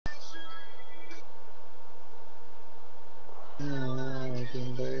I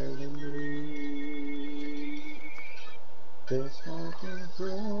can barely breathe. This whole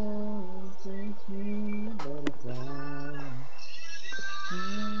control takes me a butterfly.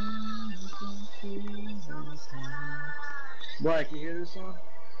 Black, you hear this song?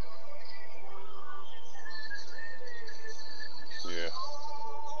 Yeah.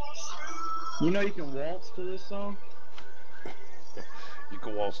 You know you can waltz to this song? You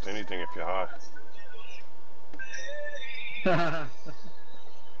can waltz to anything if you're high.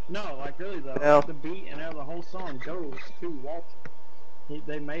 No, like really though. No. The beat and how the whole song goes to waltz.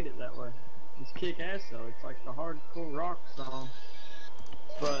 They made it that way. It's kick-ass though. It's like the hardcore rock song,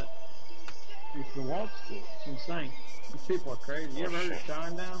 but you can waltz to it. It's insane. These people are crazy. You ever heard of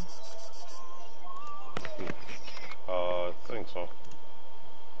Shine Down? I think so.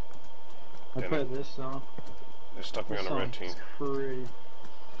 I played this song. They stuck me on the red team. Pretty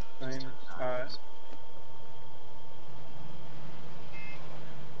famous. Alright.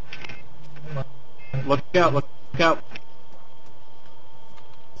 Look out, look out.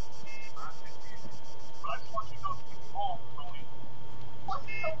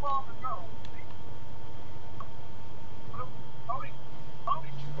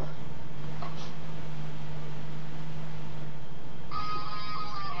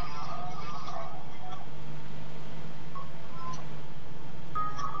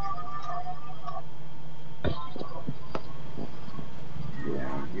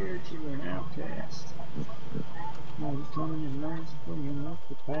 Yeah, I'll get you an outcast. Now you're coming and learns from your love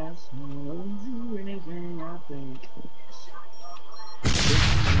to pass. And I'll lose you anything I think.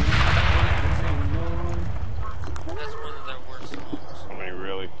 That's one of their worst songs. I mean,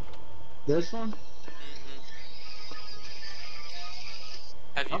 really? This one?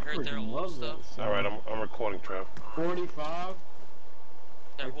 Have you heard their old stuff? Alright, I'm recording, Trev. 45?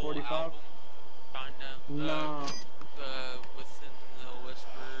 Their Like whole 45? album? Kinda. No. Within the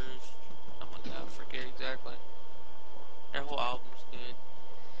Whispers, something like that. I forget exactly. Their whole album's good.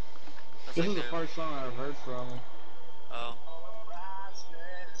 That's This like is the first song I've heard from them. Oh.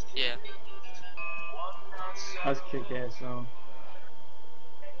 Yeah. That's a kick-ass song.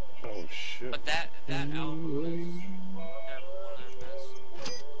 Oh, shit. But that album was one of the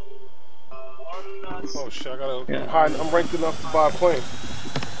best. Oh, shit, I gotta... Yeah. I'm ranked enough to buy a plane.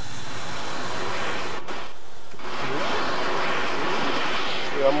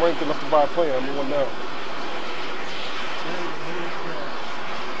 Yeah, I'm ranked enough to buy a plane. I'm the one now.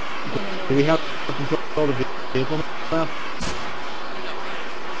 Do we have control of the vehicle now?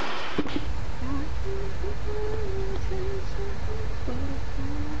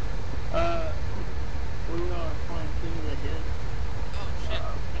 We are playing King of the Hit. Oh shit,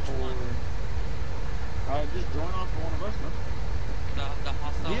 which one? Just join off for one of us, man. The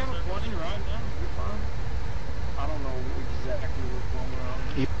hostile Do you have a circle? plane right now? You're fine. I don't know exactly which one we're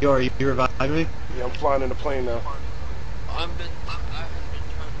on. You reviving me? Yeah, I'm flying in the plane now. I haven't been trying to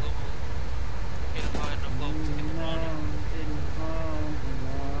get high enough level to get the phone in.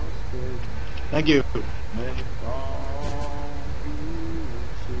 Thank you.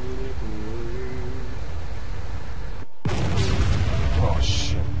 Oh,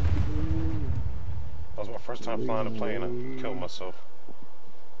 shit. That was my first time flying a plane. I killed myself.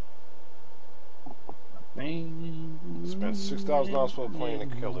 Spent $6,000 for a plane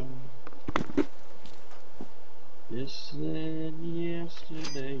and killed it. Just said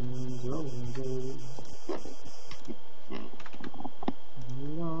yesterday was over.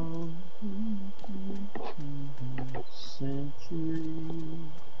 Long century.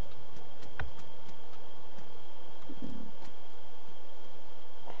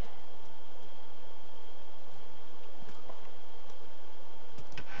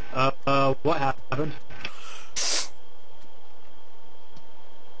 What happened?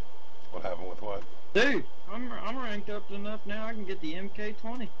 What happened with what? Dude, I'm ranked up enough now. I can get the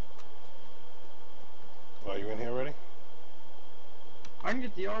MK20. Are you in here already? I can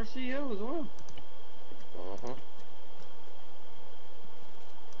get the RCO as well.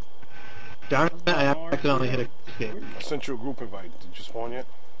 Darn it, I accidentally hit escape. I sent you a group invite. Did you spawn yet?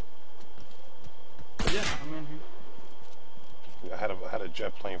 Yeah, I'm in here. Yeah, I had a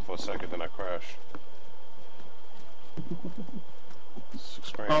jet plane for a second, then I crashed. It's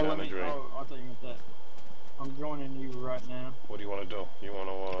experience down the drain. I'll tell you about that. I'm joining you right now. What do you want to do? You want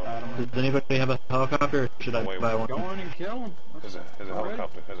to, Does anybody have a helicopter, or should I buy one? Go in and kill him. Here's a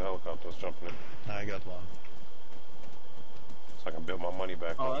helicopter. Here's a helicopter. Let's jump in it. I got one. So I can build my money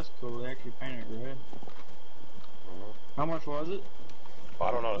back Oh, up. that's cool. They actually painted it red. How much was it? Well,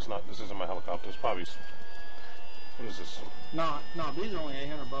 I don't know. This isn't my helicopter. It's probably What is this? No, these are only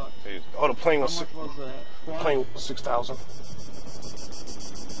 $800. Oh, the plane How was much was that? plane was 6,000.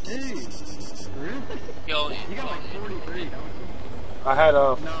 Dude, really? Yo, You got like 43, don't you? I had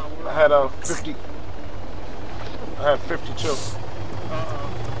No, 50. I had 52.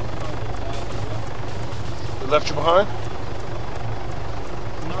 They left you behind?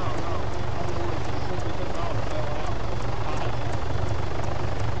 No.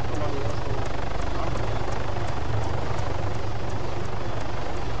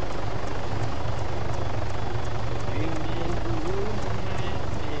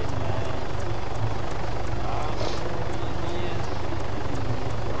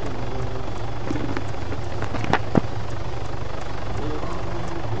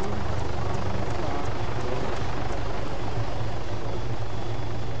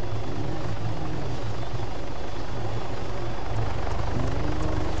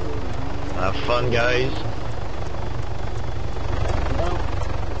 Have fun, guys.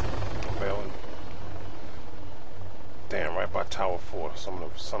 Failing. Damn, right by Tower 4. Son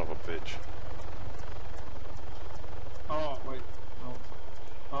of a bitch. Oh, wait.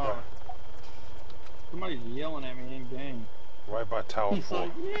 Oh. Somebody's yelling at me in game. Right by Tower He's 4.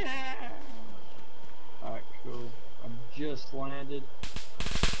 like, yeah! Alright, cool. I just landed.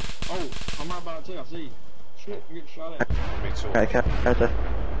 Oh, I'm right by it too. I see you. Shit, I'm getting shot at. Me too. I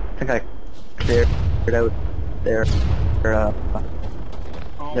think I cleared out their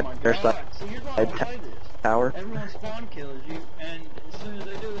Oh Yep, my there's god. So here's why I don't play this. tower. Everyone spawn kills you, and as soon as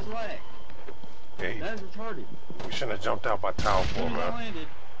they do, it's lag. Hey, That is retarded. we shouldn't have jumped out by Tower As 4, soon as I man. landed,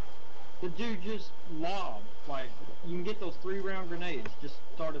 the dude just lobbed. Like, you can get those 3-round grenades. Just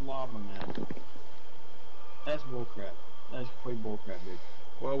started lobbing them. That's bullcrap. That's complete bullcrap, dude.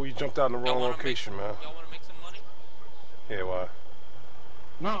 Well, we jumped out in the wrong location, man. Y'all want to make some money? Yeah, why?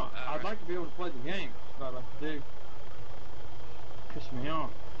 No, I'd like to be able to play the game. That's what I'd like to do. Piss me off.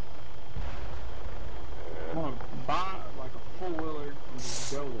 I want to buy like a 4-wheeler and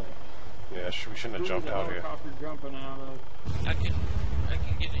just go there. Yeah, we shouldn't have jumped out here. Helicopter jumping out of. I can get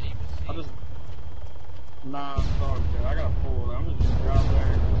an ABC. I just. Nah, I'm sorry, dude. I got a 4-wheeler. I'm just gonna drive there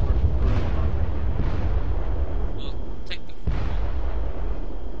and just start some cruising. We'll take the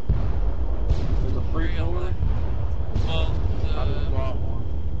There's a free 4-wheeler. Well, I just bought one.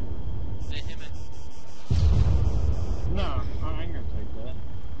 they him and No, I ain't gonna take that.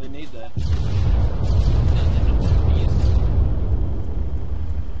 They need that.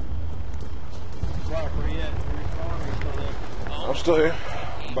 Rock, where you at? Where you spawn? Or you still there? I'm still here.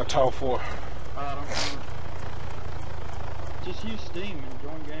 By Tower 4. I don't know. Just use Steam and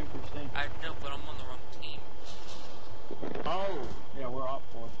join game through Steam. I know, but I'm on the wrong team. Oh, yeah, we're up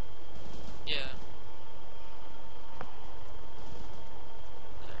for it. Yeah.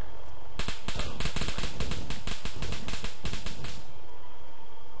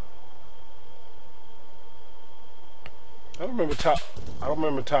 I don't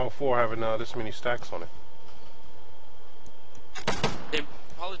remember Tower 4 having this many stacks on it. They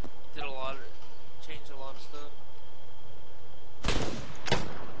probably did changed a lot of stuff.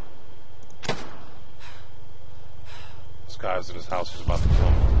 This guy's in his house. He's about to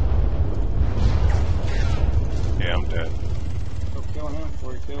kill me. Yeah, I'm dead. So kill him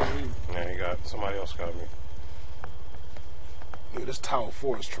before he kills you. Yeah, somebody else got me. Dude, this Tower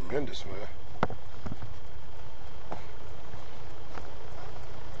 4 is tremendous, man.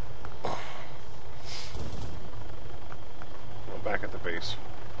 I'm back at the base.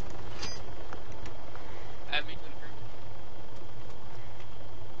 Add me to the group.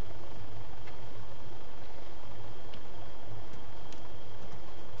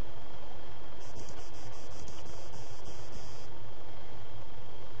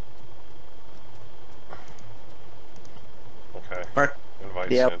 Okay. Mark Invite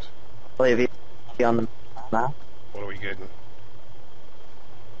the sent. LAV on the map. What are we getting?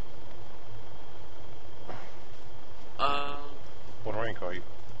 What rank are you?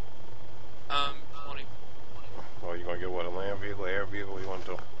 20. Oh, you gonna get what? A land vehicle, air vehicle? What do you want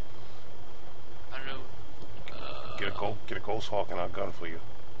to do? I don't know. Get a Ghost Hawk and I'll gun for you.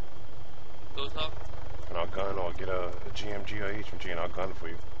 Ghost Hawk? And I'll gun, or get a GMG or HMG and I'll gun for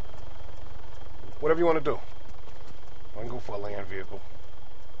you. Whatever you want to do. I can go for a land vehicle.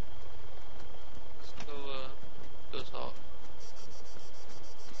 Let's go, Ghost Hawk.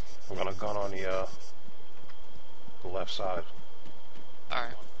 I'm gonna gun on the left side.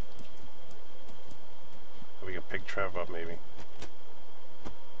 Alright. We can pick Trev up maybe.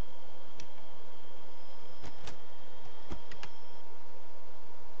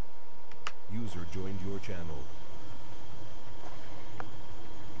 User joined your channel.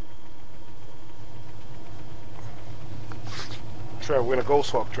 Trev, we're in a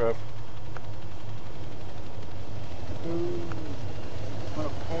Ghost Hawk, Trev. Ooh. I'm gonna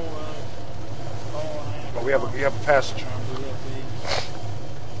pull up. Oh, we have a passenger.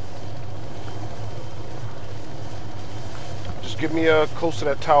 Just get me close to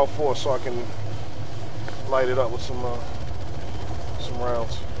that Tower 4 so I can light it up with some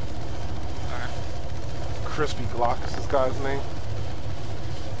rounds. Alright. Crispy Glock is this guy's name.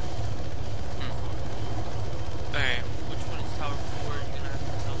 Alright, which one is Tower 4? You're gonna have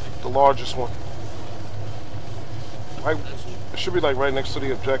to tell me. The largest one. Right, it should be like right next to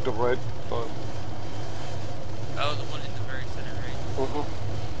the objective, right? Oh, the one in the very center, right? Mm-hmm.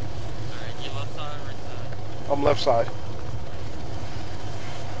 Alright, you left side or right side? I'm left side.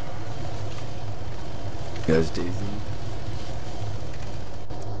 Guys, Daisy.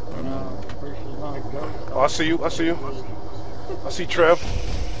 No, pretty sure it's not a ghost. Oh, I see you. I see you. I see Trev.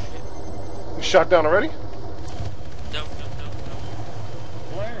 You shot down already? No.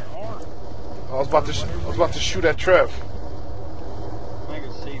 Where? Arma. I was about to shoot at Trev. I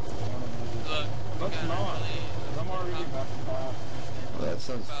can see from one of them. Look, Let's we got not, really because I'm already about to die. Well, that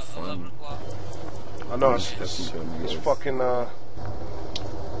sounds about 11 fun. o'clock. I know it's fucking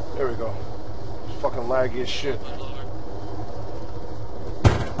there we go. It's fucking laggy as shit. My lord.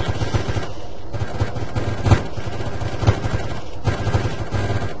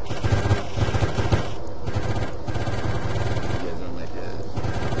 You guys don't like that.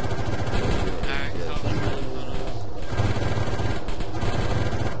 Alright, tell me really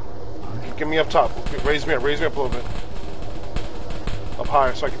photos. Get me up top. Raise me up a little bit. Up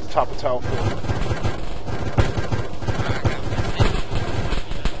higher so I get to the top of Tower 4.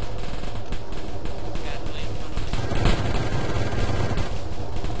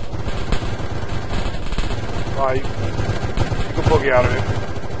 Alright, you can boogie out of it.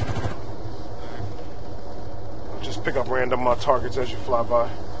 Just pick up random targets as you fly by.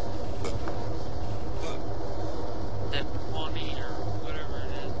 That Pawnee or whatever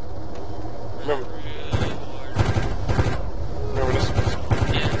it is. Remember- Really hard. Remember this?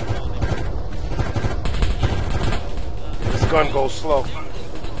 Yeah, it's This gun goes slow.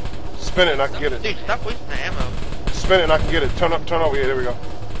 Spin it and I can get it. Dude, stop wasting the ammo. Spin it and I can get it. Turn over here. There we go.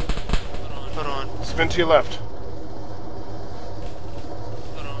 Hold on. Spin to your left.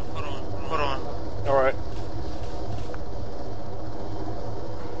 Hold on. Alright.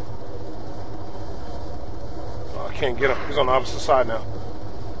 Oh, I can't get him. He's on the opposite side now.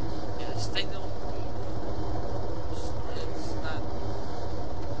 Yeah, this thing don't move. It's not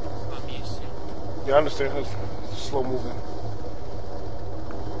what I'm used to. Yeah, I understand. It's slow moving.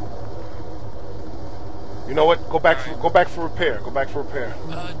 You know what? Go back for repair. Go back for repair.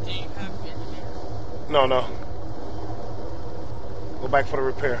 Do you have engineer? No. Go back for the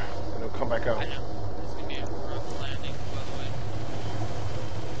repair. And it'll come back out. I know. It's gonna be a rough landing, by the way.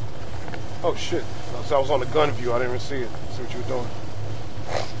 Oh shit. I was on the gun view. I didn't even see it. See what you were doing.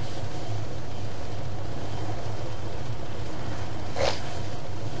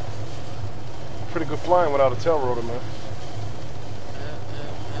 Pretty good flying without a tail rotor, man.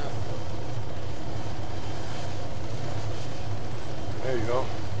 There you go.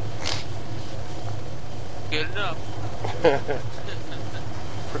 Good enough.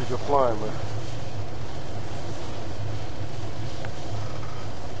 Pretty good flying, man.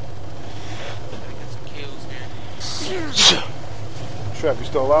 I get some kills here. Trev, you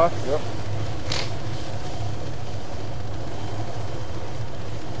still alive? Yep.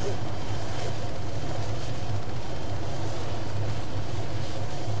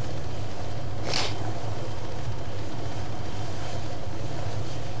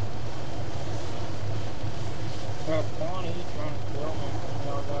 Pawnee trying to kill me.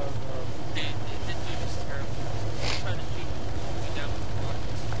 Y'all guys Dude, this dude is terrible. I'm trying to shoot me down with the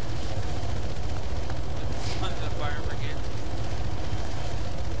bullets. With the fire brigade.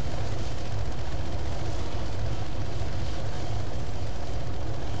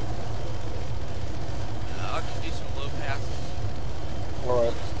 I can do some low passes.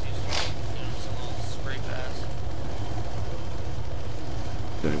 Alright. Just do some little spray pass.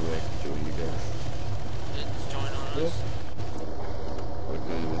 Anyway, join you guys. Just join on us. What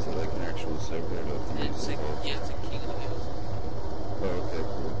game is it? Like an actual server? I don't have to use It's the a, vault. yeah, it's a King of the Hills. Oh, okay,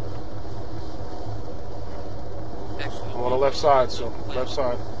 cool. Actually, I'm on the left side, so left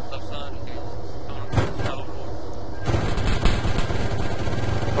side. Left side, okay. I'm gonna go Tower 4.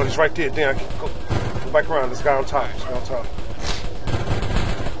 Oh, he's right there. Dan, go back around. This guy on top. This guy on top.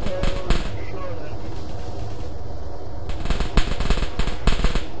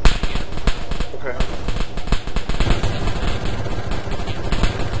 Okay.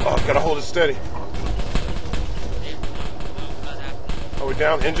 Oh, gotta hold it steady. Not happening.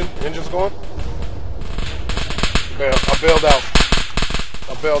 down. Engine's going. Man, I bailed out.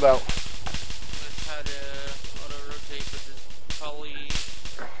 I'm gonna try to auto-rotate, but this probably...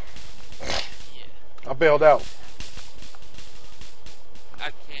 Yeah. I bailed out.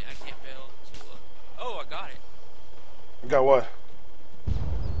 I can't bail too low. Oh, I got it. You got what?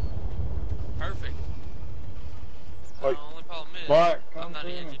 Perfect. Like, The only problem is, Bart, I'm come not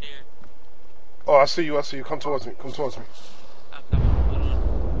an through. engineer. oh, I see you. Come towards me. I'm coming. Hold on.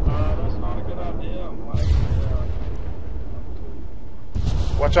 That's not a good idea. I'm lagging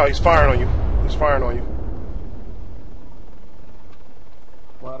out. Watch out. He's firing on you.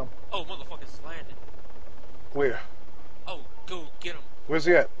 Let him. Oh, motherfucker's landing. Where? Oh, go get him. Where's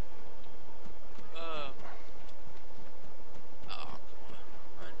he at? Oh, come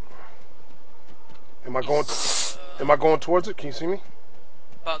on. Run. Am I going towards it? Can you see me?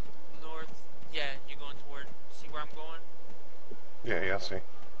 About north. Yeah, you're going toward. See where I'm going? Yeah, I see.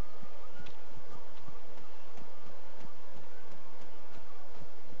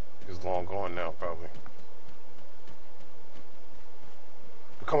 He's long gone now, probably.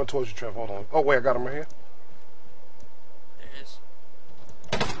 I'm coming towards you, Trev. Hold on. Oh, wait, I got him right here. There it is.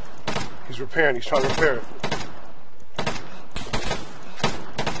 He's repairing. He's trying to repair it.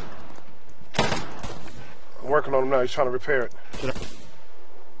 I'm working on him now. He's trying to repair it. Should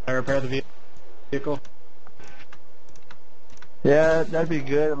I repair the vehicle? Yeah, that'd be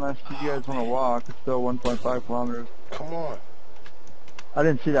good unless you guys want to walk. It's still 1.5 kilometers. Come on. I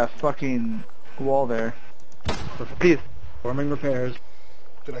didn't see that fucking wall there. Please. Performing repairs.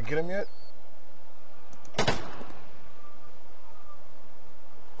 Did I get him yet?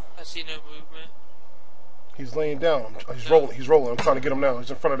 I see no movement. He's laying down. He's rolling. I'm trying to get him now. He's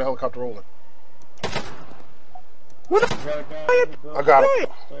in front of the helicopter rolling. What You got a guy in the building I got him.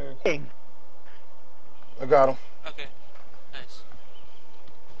 upstairs. I got him. Okay. Nice.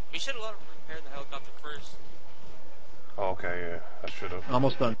 We should have let him repair the helicopter first. Oh, okay, yeah. I should have.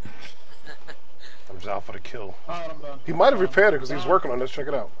 Almost done. I'm just out for the kill. Alright, I'm done. He might have repaired it because he was working on it. Let's check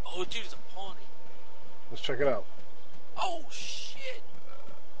it out. Oh, dude, it's a pawning. Let's check it out. Oh, shit.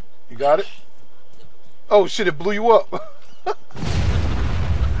 You got it? Oh, shit, it blew you up.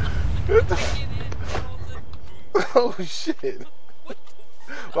 Oh, shit.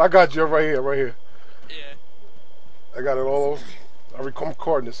 Well, I got you right here. Yeah. I got it all over. I'm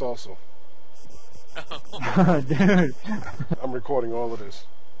recording this also. Dude, I'm recording all of this.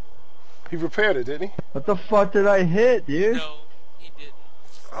 He repaired it, didn't he? what the fuck did I hit, dude? No, he didn't.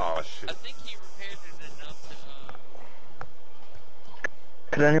 Oh, shit. I think he repaired it enough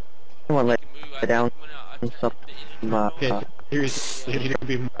to, Could anyone lay move. down When I some turned the engine Okay, on, seriously, you need to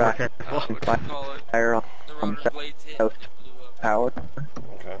be more careful. what you call it, fire on the rotor blades hit and it blew up. power?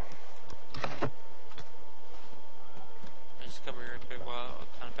 Okay. I just come here real quick while I'll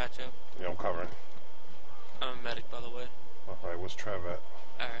kind of patch up. Yeah, I'm covering. I'm a medic, by the way. Alright, where's Trev at?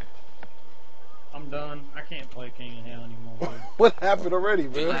 Alright. I'm done. I can't play King of Hell anymore. What happened already,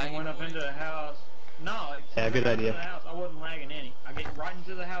 man? I went up into the house. No, Yeah, good idea. The house, I wasn't lagging any. I get right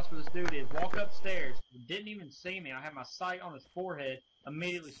into the house where this dude is. Walk upstairs. Didn't even see me. I had my sight on his forehead.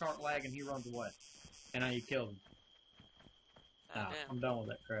 Immediately start lagging. He runs away, and you killed him. Nah, Damn. I'm done with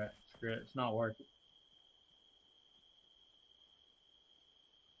that crap. Screw it. It's not worth it.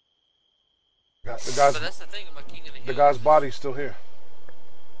 The But guy's, that's the thing about King of the Hill. the guy's body's still here.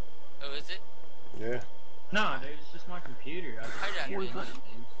 Oh, is it? Yeah. Nah, dude, it's just my computer. Hijacker.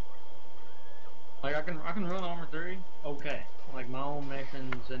 Like I can run Armor 3, okay. Like my own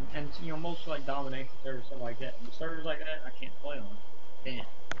missions and you know most like domination servers stuff like that. But servers like that, I can't play on. Can't.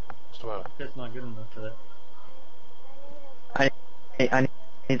 What's the matter? It's not good enough for that. I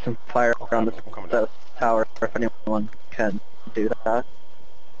need some fire around I'm coming down. the tower if anyone can do that.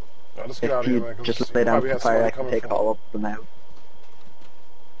 No, let's get out If of here, you man. 'Cause just we lay down probably some have fire, somebody I can coming take from- all of them out.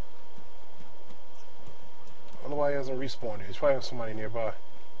 I don't know why he hasn't respawned yet. He's probably have somebody nearby.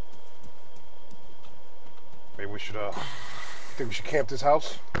 Maybe we should, think we should camp this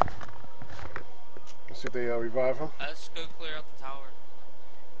house? Let's see if they, revive him. Let's go clear out the tower.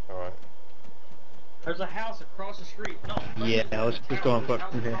 Alright. There's a house across the street. No, Yeah, let's just go on foot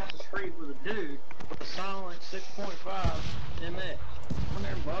from here. Across the street with a dude with a silent 6.5 MX. I'm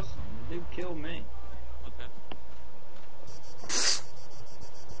there and bust him. The dude killed me. Okay.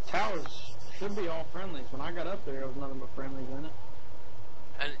 Towers should be all friendlies. When I got up there was nothing but friendlies in it.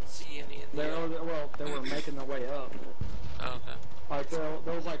 I didn't see any in the... They were making their way up. Oh, okay. Like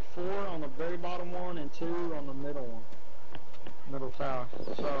there was like 4 on the very bottom one and 2 on the middle one. Middle tower.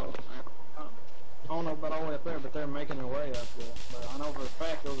 So I don't know about all the way up there, but they're making their way up there. But I know for a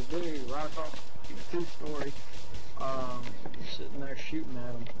fact there was a dude right across the 2-story sitting there shooting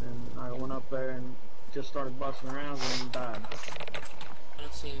at him, and I went up there and just started busting around and he died. I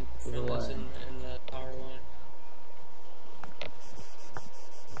don't see any friendlies in the power line.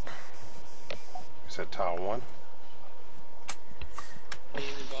 You said Tower 1? I even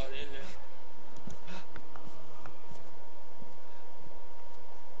got in there.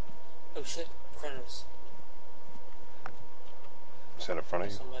 Oh shit, in front of us. Is that in front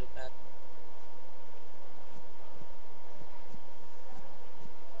of you? Somebody back.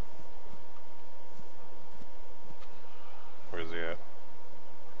 Where is he at?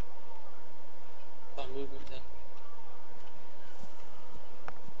 Oh, movement then.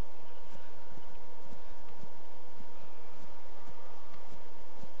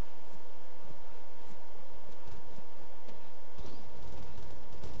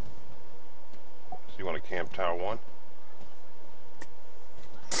 So you want to camp Tower 1?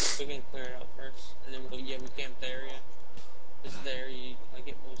 We can clear it out first, and then we camp the area. This is the area I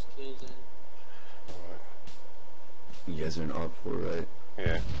get most kills in. Alright. You guys are in op 4, right?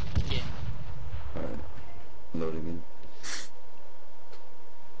 Yeah. Yeah. Alright. Loading in.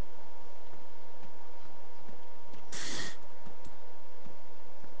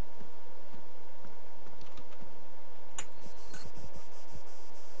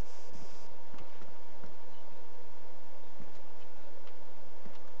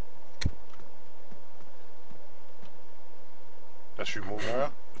 That's you moving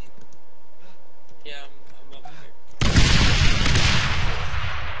around? Yeah, I'm up here.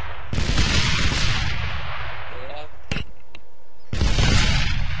 Yeah.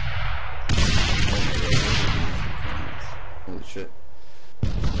 Holy shit.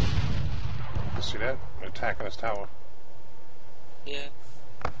 You see that? They're attacking this tower. Yeah.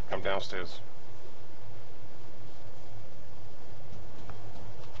 Come downstairs.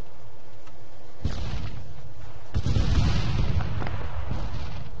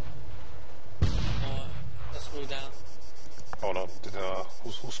 Let's move down. Hold on.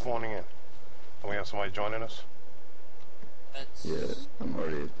 Who's spawning in? Don't we have somebody joining us? That's... Yeah, I'm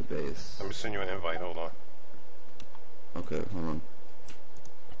already at the base. Let me send you an invite. Hold on. Okay, hold on.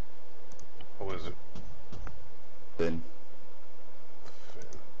 Who is it? Then.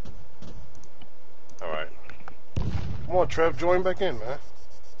 Alright. Come on, Trev. Join back in, man.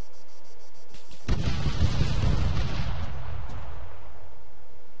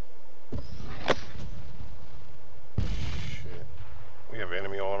 Shit. We have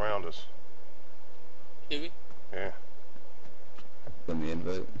enemy all around us. Do we? Yeah. Let me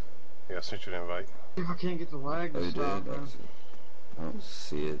invite. Yeah, I sent you the invite. If I can't get the lag Oh, to you did? stop, man. I don't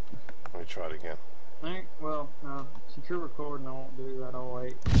see it. Let me try it again. Well, no, since you're recording, I won't do that. I'll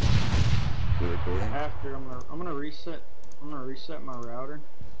wait. You recording? After I'm gonna reset my router.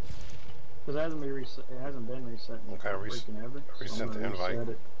 Cause it hasn't been reset. It hasn't been reset in Okay, freaking ever. resend the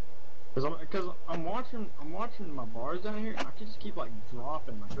invite. Cause I'm watching my bars down here. And I can just keep like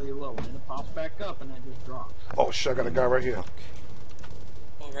dropping like really low, and then it pops back up, and then it just drops. Oh shit! I got a guy right here.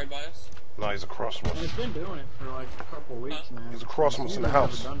 Oh, right by us? No, he's across from And us. it's been doing it for like a couple of weeks now. He's across from us in the Never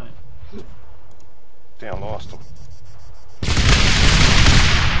house. done it. Damn, lost him.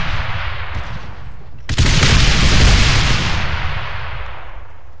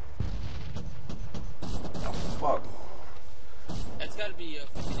 Oh, fuck. That's gotta be a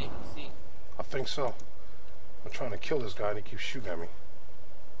fucking APC. I think so. I'm trying to kill this guy and he keeps shooting at me.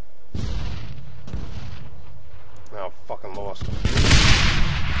 Now I fucking lost him.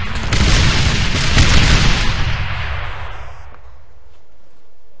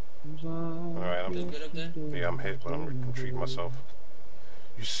 Alright, Feel good up there? yeah, I'm hit, but I'm retrieving myself.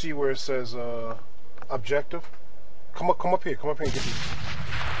 You see where it says objective? Come up here and get these.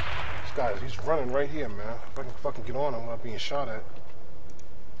 This guy, he's running right here, man. If I can fucking get on him without being shot at,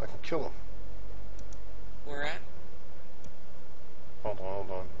 I can kill him. Where at? Hold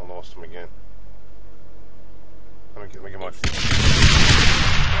on. I lost him again. Let me get my...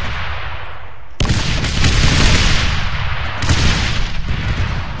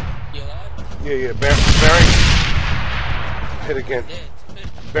 You alive? Yeah, bearing. Hit again. Dead.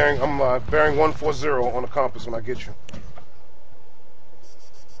 Bearing, I'm bearing 140 on the compass when I get you.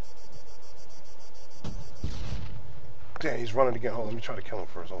 Damn, he's running again. Hold on, let me try to kill him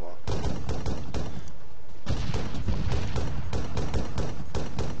first. Hold on.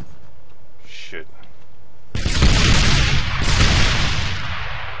 Shit.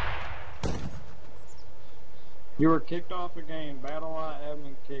 You were kicked off the game. Battle Eye,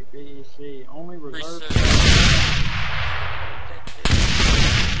 admin kick, BEC. Only reserve.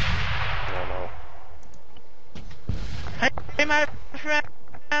 I don't know. Hey, my friend.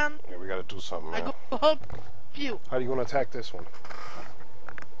 Yeah, we gotta do something, man. I go Phew. How do you want to attack this one?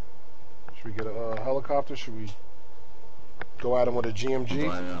 Should we get a helicopter? Should we go at him with a I'm GMG?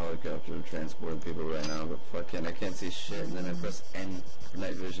 flying in a helicopter transporting people right now, but fucking I can't see shit. And then I press N for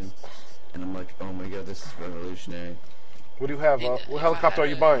night vision, and I'm like, oh my god, this is revolutionary. What do you have? What helicopter are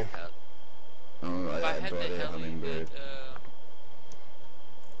you buying? I don't know, If I had brought the a heli hummingbird.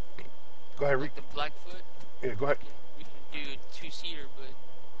 Go ahead, like the Blackfoot, yeah, go ahead. we can do a two-seater, but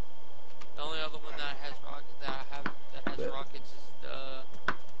the only other one that has rockets that rockets is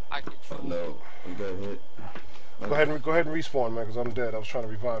the I Oh control. no, we got hit. Go ahead and respawn, man, because I'm dead. I was trying to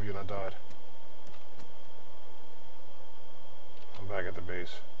revive you and I died. I'm back at the base.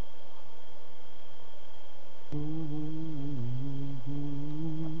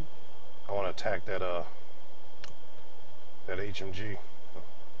 I want to attack that HMG.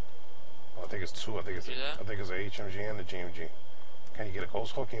 Oh, I think it's two. I think it's a HMG and a GMG. Can you get a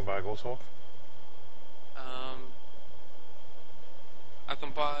Ghost Hawk? Can you buy a Ghost Hawk? I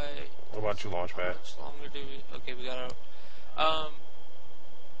can buy. What about you, Launchpad? How much longer do we? Okay, we gotta.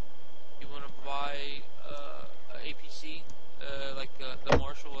 You want to buy a APC, like the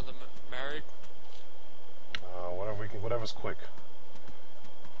Marshall or the Merit? Whatever's quick.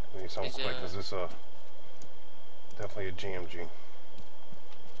 We need something quick because it's definitely a GMG.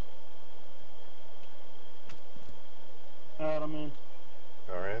 Alright, I'm in.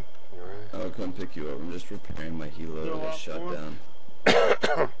 Alright, you're in. I'll come pick you up. I'm just repairing my helo that got shot down.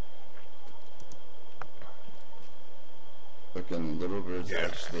 Fucking little birds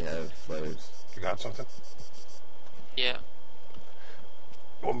actually have flares. You got something? Yeah.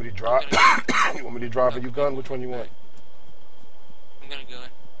 You want me to drive? You want me to drive and you gun? Which one you want? I'm gonna go in.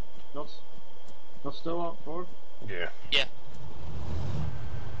 Y'all still up for? Yeah. Yeah.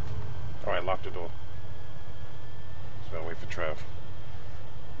 Alright, lock the door. So I'll wait for Trev.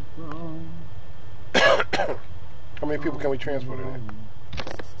 How many people can we transport in here?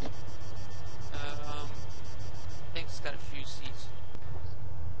 I think it's got a few seats.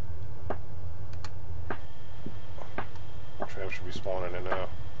 Trev should be spawning in now.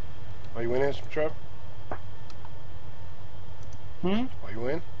 Are you in here, Trev? Hmm? Are you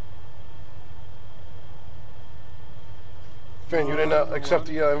in? Finn, you didn't accept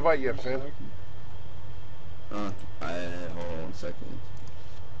the invite yet, Finn. Hold on a second.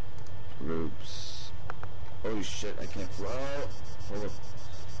 Groups. Holy shit, I can't fly. Hold up.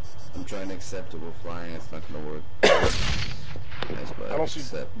 I'm trying to accept it while flying, it's not gonna work. Nice, but I don't see.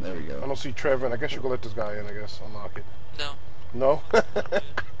 accept. There we go. I don't see Trevor, and I guess you can let this guy in. I guess unlock it. No. No.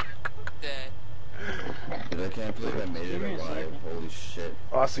 Dead. Dude, I can't believe I made it alive. Holy shit.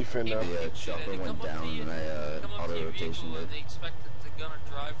 Oh, I see Finn now. The chopper went down and I auto-rotation it. They expect it to gun or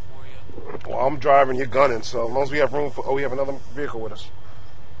drive for you. Well, I'm driving, you're gunning, so as long as we have room for. Oh, we have another vehicle with us.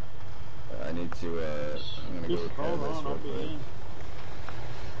 I need to, I'm gonna go repair this real quick.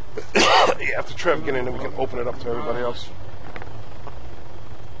 Yeah, after Trev get in, then we can open it up to everybody else.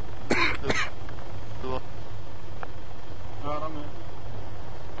 Alright, I'm in.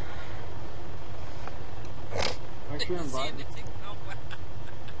 Actually, I'm by.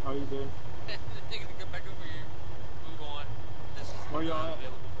 Oh, you did? They're gonna come back over here. Move on. This is Where y'all at?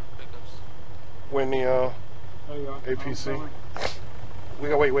 available for pickups. We're in the There you are. APC. I'm We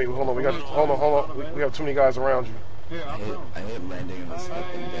got hold on. We got hold on. We have too many guys around you. Here, I hit landing in this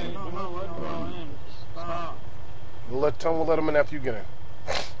fucking thing. no, let me in. Stop. We'll let them in after you get in.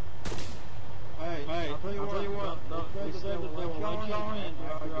 Hey, I'll tell you what. They said that they will let y'all in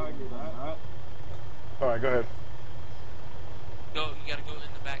after I get in, alright? All right, go ahead. Go. You gotta go in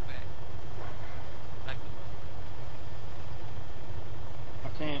the backpack. I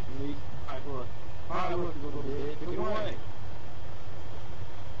can't leave. Alright, look. Alright, look, little bit. Get away.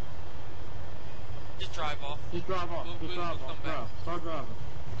 Just drive off. Just drive off. We'll come back. Drive. Start driving.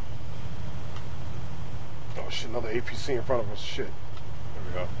 Oh shit, another APC in front of us. Shit. There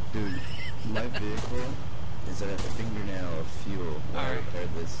we go. Dude, my vehicle is at a fingernail of fuel when I Alright. repaired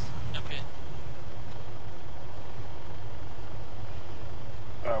this. Jump in.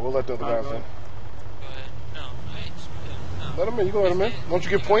 All right, we'll let the other guys in. Go ahead. No, I ain't no. Let them in. You go let them in. Don't you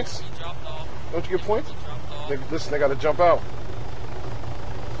get points? He dropped off. Don't you get points? He dropped off. Listen, they got to jump out.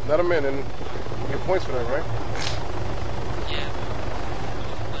 Let them in and you get points for that, right? Yeah.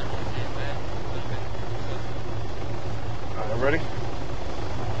 All right, ready?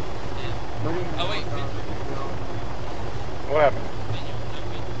 Oh wait, What happened?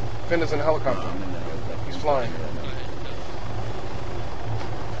 Finn is in a helicopter. I'm in the helicopter. He's flying. go ahead.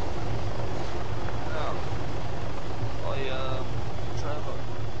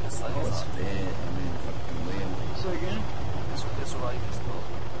 Oh, it's fit. I mean, fucking Liam. Say again? It's what I just thought.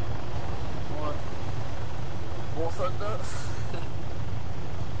 What? no.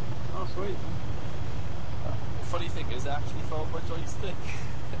 Oh, sweet. The funny thing is, I actually found my joystick.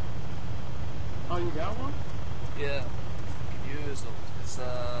 Oh, you got one? Yeah, years old. It's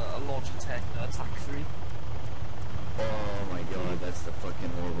a Logitech Attack 3. Oh my god, that's the fucking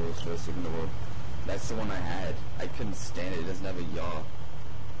horrible joystick in the world. That's the one I had. I couldn't stand it. It doesn't have a yaw.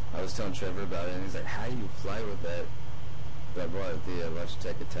 I was telling Trevor about it, and he's like, how do you fly with that? But I brought the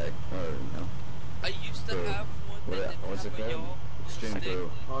Logitech Attack, or no. I used to have one that didn't What's have it a called? yaw. Extreme Stick.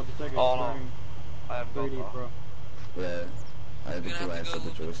 Pro. Oh, to take a Oh, no. string. I haven't got 3D that. Pro. Yeah, I had the You're gonna have glass to go of a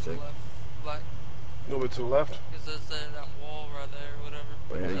the little bit to the joystick. left, like, A little bit to the left. because there's that wall right there, or whatever.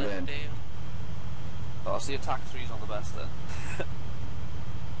 Wait, That again. dam. Oh, so the Attack 3's on the best then.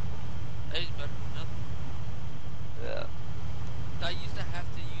 That is better than nothing. Yeah. I used to have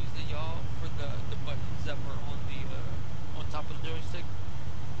to use the yaw for the buttons that were on the on top of the joystick,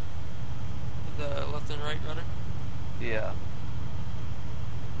 the left and right rudder, Yeah.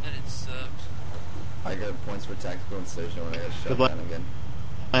 and it sucked. I got points for tactical incision when I got shot Good luck. down again.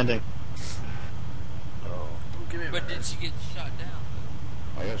 Landing. Oh, give me a But minute. did you get shot down?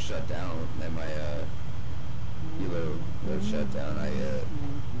 I got shut down, and my helo got shut down. I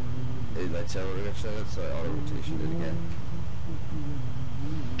accelerator got shut down, so I auto rotation it again.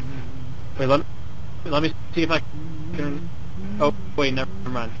 Wait, let me see if I can. Oh, wait, never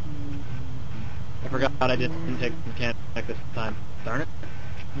mind. I forgot I didn't take mechanic this time. Darn it.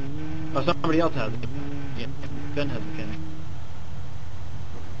 Oh, somebody else has it. Yeah, Ben has mechanic.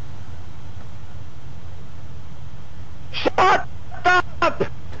 Shut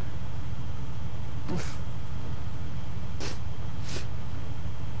up!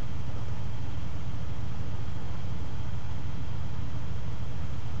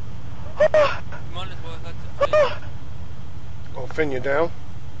 You might as well have to fit. Oh, Finn, you down?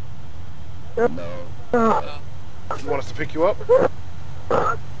 No, You want us to pick you up?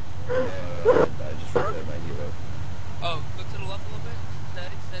 I just repaired my helo. Oh, go to the left a little bit.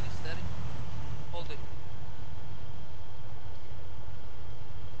 Steady, steady, steady. Hold it.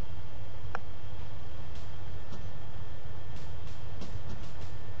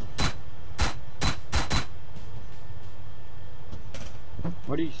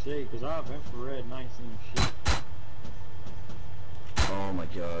 What do you see? Because I have infrared and I ain't seen shit. Oh my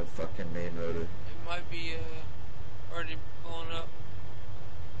god, fucking main rotor. It might be already blown up.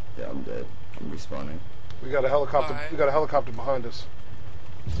 Yeah, I'm dead. I'm respawning. We got a helicopter. Alright. We got a helicopter behind us.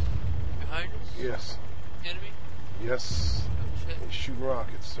 Behind us? Yes. Enemy? Yes. Oh shit. He's shooting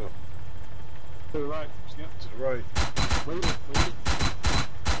rockets. So To the right. Yep. to the right. Lead it, lead it.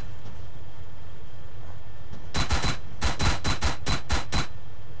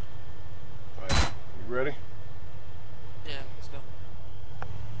 All right. You ready? Yeah, let's go.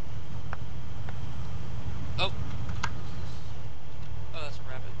 Oh. Oh, that's a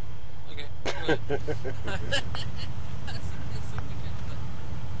rabbit. Okay. Wait. That's significant.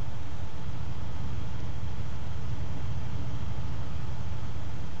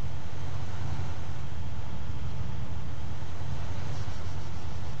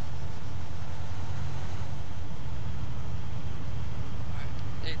 Alright,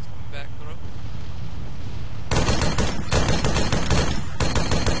 it's coming back, bro.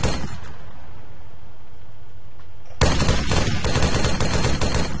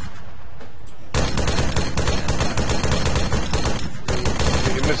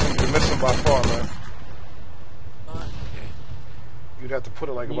 Yeah, you're missing by far, man. Okay. You'd have to put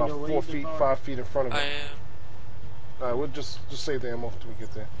it like You about know where 4 you feet, are? 5 feet in front of I it. am. All right, we'll just save the ammo until we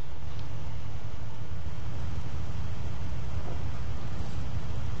get there.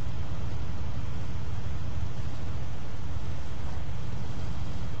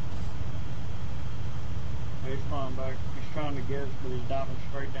 He's flying back. He's trying to get us, but he's diving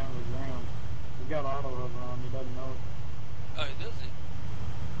straight down to the ground. He's got auto hover on. He doesn't know it. Oh, does it?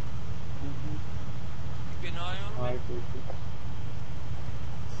 Keep an eye on him. Alright, cool.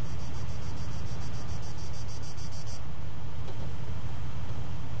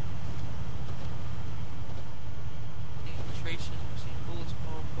 Traces, we've seen bullets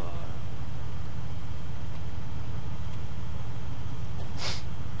going by.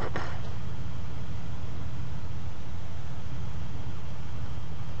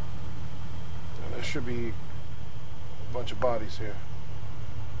 And there should be a bunch of bodies here.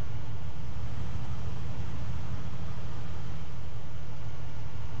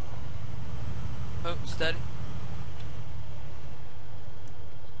 Oh, steady.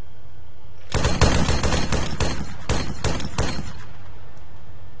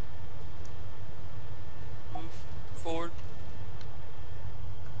 Move forward.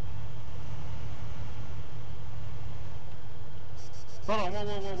 Hold on,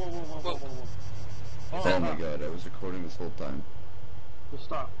 whoa. Oh my god, I was recording this whole time. Just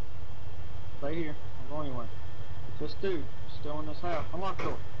stop. Stay here. Don't go anywhere. This dude still in this house. Unlock the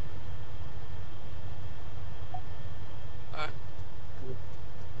door. Alright.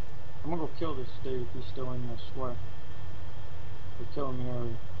 I'm gonna go kill this dude if he's still in there, I swear. They're killing me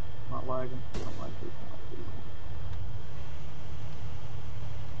early. Not lagging. I don't like it.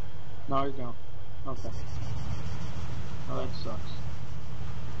 No, he's gone. Okay. Oh, that sucks.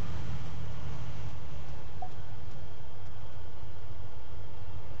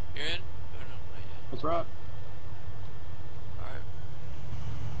 You're in? Oh, no, not yet. That's right. Alright.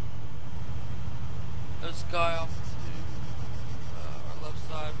 There's a guy off to our left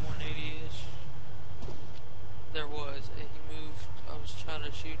side, 180-ish. There was, and he moved. I was trying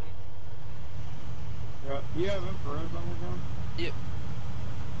to shoot him. Yeah. You have infrareds on your gun? Yep.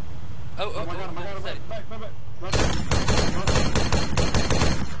 Oh, I got him, back.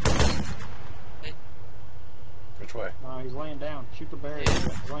 Hey. Which way? No, he's laying down. Shoot the barrier.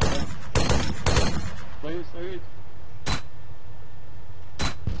 He's laying down. There he is.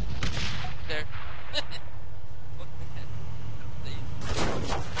 There.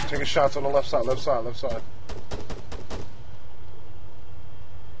 Taking shots on the left side. Saw a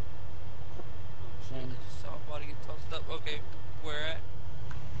body get tossed up. Okay, where at?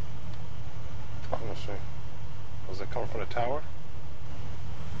 Let me see. Was it coming from the tower?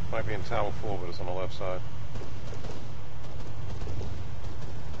 Might be in tower 4, but it's on the left side.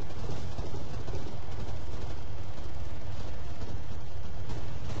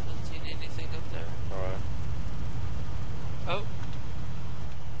 Haven't seen anything up there. Alright. Oh.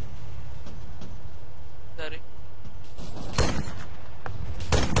 Steady.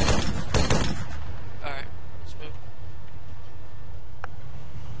 Alright, let's move.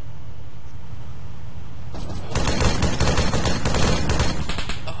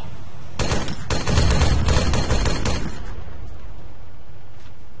 Oh.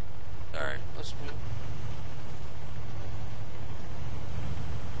 Alright, let's move.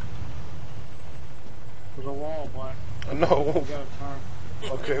 There's a wall, Black. No. You gotta turn.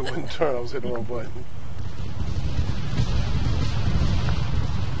 Okay, it wouldn't turn. I was hitting the wrong button.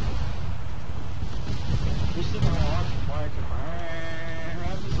 You're sitting there watching Black.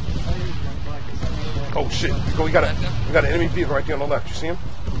 Oh shit! We got an enemy vehicle right there on the left. You see him?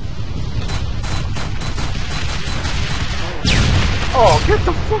 Oh, get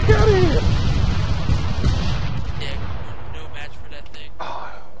the fuck out of here! Yeah, no match for that thing. I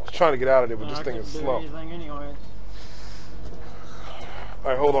was trying to get out of there, but this thing is slow. Anything anyways.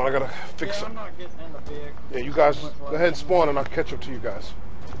 Alright, hold on. I gotta fix Yeah, it. I'm not getting in the vehicle. Yeah, you guys go ahead and spawn, and I'll catch up to you guys.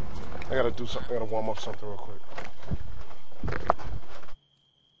 I gotta do something. I gotta warm up something real quick.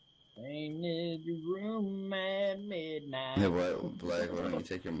 Ain't in the room at midnight. Yeah, what, Black, why don't you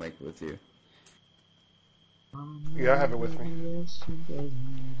take your mic with you? Yeah, I have it with me.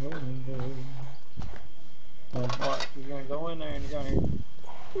 What? You're gonna go in there and you're gonna.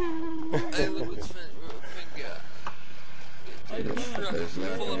 Hey, look what's Finn got. Hey, There's not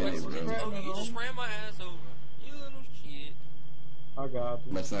Full of any Mexicans. room. Oh, you just ran my ass over. You little shit. I got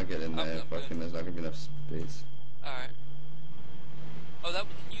you. Let's not get in there. I'm Fucking, there's not gonna be enough space. Alright. Oh, that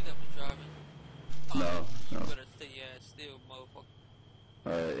wasn't you that was driving. Oh, No, you no. better stay your ass still, motherfucker.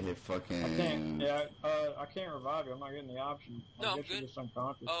 Alright, hit fucking. I can't. Yeah, I can't revive you. I'm not getting the option. No, I I'm guess you're good. just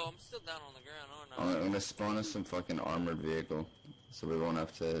unconscious. Oh, I'm still down on the ground, aren't I? I'm gonna spawn us some fucking armored vehicle, so we won't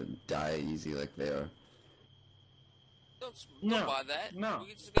have to die easy like they are. Don't buy that. No.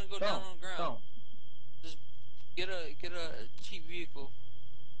 We're just gonna go down on the ground. Don't. Just get a cheap vehicle.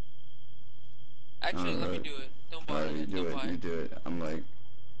 Actually, let me Alright. do it. Don't buy Alright, it. you do Don't it, buy you it. do it. I'm like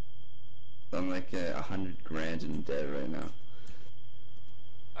 100 grand in debt right now.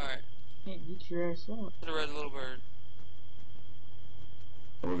 Alright. Can't get your ass up. To the red little bird.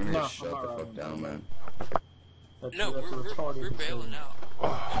 We're gonna No, just shut I'm the not fuck riding down, man. That's, No, that's a retarded we're bailing decision.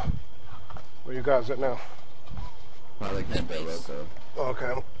 out. Where you guys at now? Probably can't bail out though. Oh,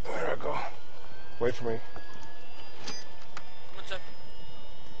 okay, there I go. Wait for me. One second.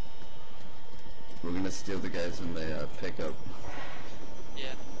 We're gonna steal the guys in the pickup.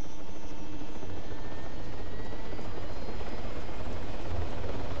 Yeah.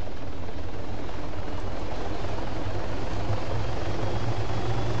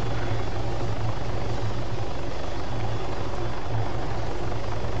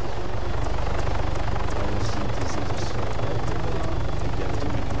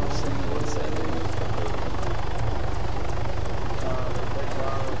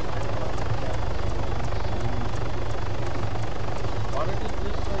 Why did it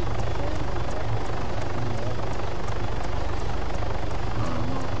just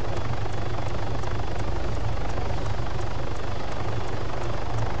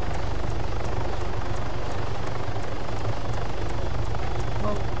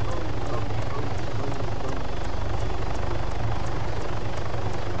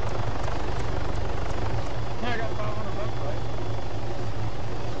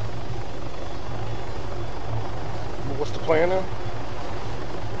playing now?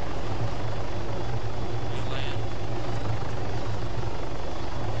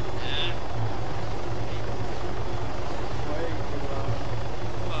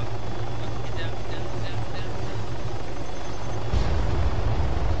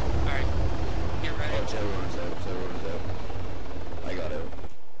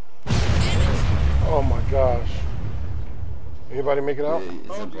 Oh my gosh. Anybody make it out?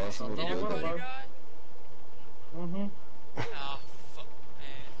 It's impossible to do that. Mm-hmm. Oh, fuck,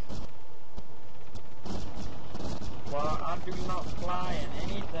 man. Well, I do not fly in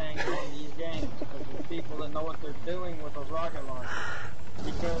anything on these games because there's people that know what they're doing with those rocket launchers.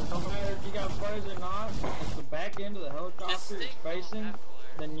 Because no matter if you got flares or not, if the back end of the helicopter is facing,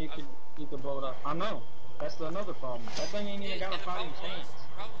 then you could blow it up. I know. That's another problem. That thing ain't even got a fighting chance.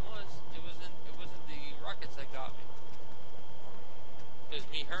 The problem was, it wasn't the rockets that got me. It was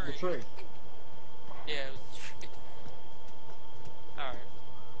me hurrying. The tree. Yeah, it was the tree. Alright.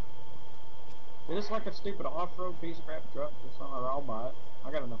 It's just like a stupid off-road piece of crap truck or something, or I'll buy it.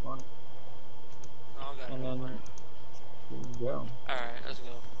 I got enough money. Oh, I got And enough then, money. here you go. Alright, let's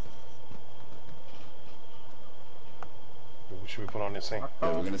go. What should we put on this thing?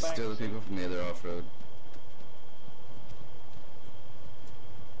 Yeah, we're gonna steal the people from the other off-road.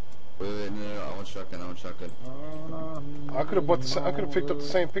 Wait, no, I want shotgun, I could have picked up the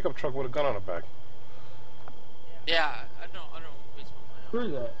same pickup truck with a gun on the back. Yeah, I don't waste my money.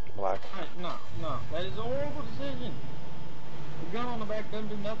 Screw that. Black. No, that is a horrible decision. The gun on the back doesn't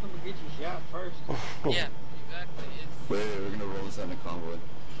do nothing but get you shot first. Yeah, exactly. It's Wait, we're gonna roll this out in a convoy.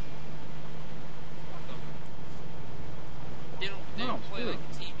 They don't play like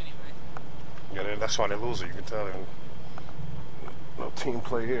a team anyway. Yeah, that's why they lose it. You can tell them. No team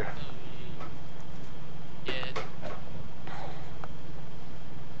play here. Yeah.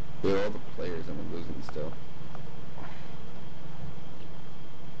 We're all the players and we're losing still.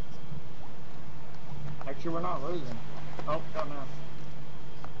 Actually, we're not losing. Oh, come now.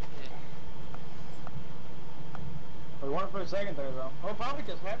 We won for a second there, though. Well, probably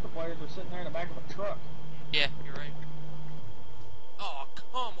because half the players are sitting there in the back of a truck. Yeah, you're right. Oh,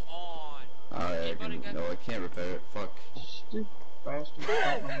 come on. Alright, no, I can't repair it. Fuck. Stupid bastard. You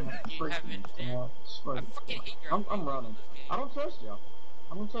have engineer? I fucking hate your I'm running. I don't trust y'all.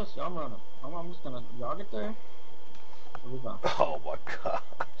 I'm gonna trust y'all. I'm running. I'm just gonna y'all get there. We'll be fine. Oh my gosh.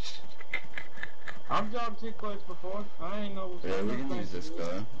 I've jogged too close before. I ain't know what's Yeah, we can use this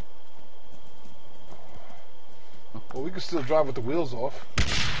car. Well, we can still drive with the wheels off. You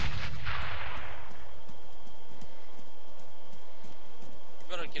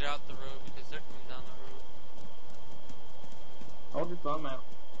better get out the road because they're coming down the road. Hold your thumb out.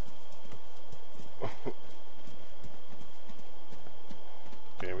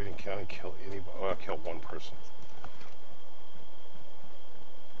 Yeah, we didn't kill anybody. Well, I killed one person.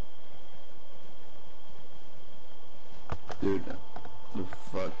 Dude, the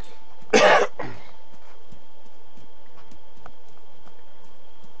fuck.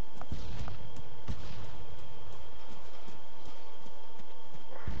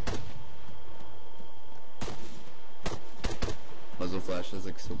 Muzzle flash is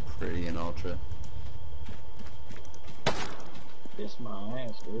like so pretty and ultra. Kiss my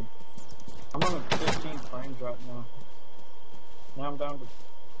ass, dude. I'm on 15 frames right now. Now I'm down to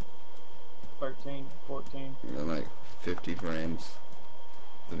 13, 14. I'm like 50 frames.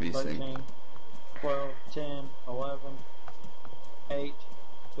 The V-Sync. 13, 12, 10, 11, 8,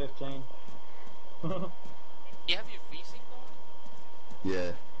 15. You have your V-Sync on?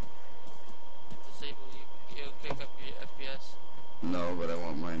 Yeah. Disable it'll pick up your FPS. No, but I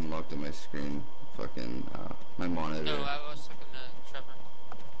want mine locked in my screen. Fucking, my monitor. No, I was talking to Trevor.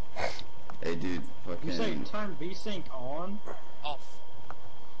 Hey, dude, fucking. You say turn V-Sync on? Off.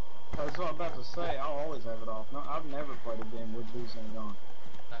 That's what I'm about to say. I'll always have it off. No, I've never played a game with V-Sync on.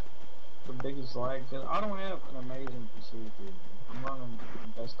 Okay. The biggest lag. I don't have an amazing PC, dude. I'm running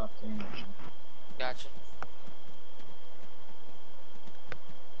the best I can. Gotcha.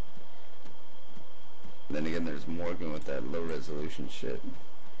 Then again, there's Morgan with that low resolution shit.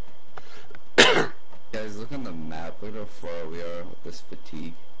 Guys, look on the map. Look how far we are with this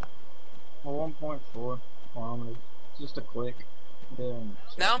fatigue. Well, 1.4 kilometers. Just a click.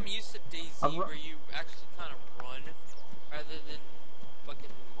 Now I'm used to DayZ where you actually kind of run rather than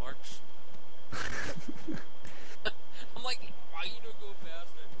fucking march. I'm like, why you don't go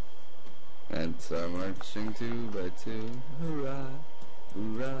faster? And so marching 2 by 2. Hurrah,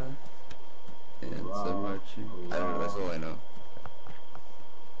 hurrah. And so marching. I don't know, that's all I know.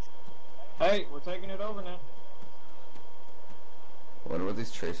 Hey, we're taking it over now. I wonder what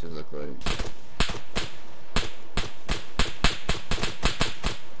these tracers look like.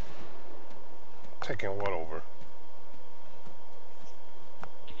 taking what over?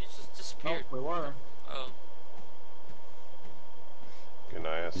 You just Oh, disappeared. we were. Oh. Getting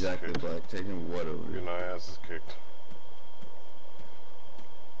our asses Exactly, kicked. Black. Taking what over? Getting our asses kicked.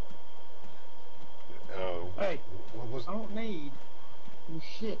 Hey, I don't need your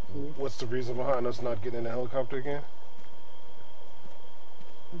shit here. What's the reason behind us not getting in the helicopter again?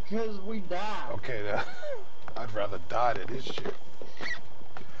 Because we died. Okay, I'd rather die than this shit.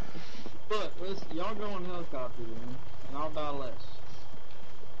 Look, listen, y'all go in helicopter then, and I'll die less.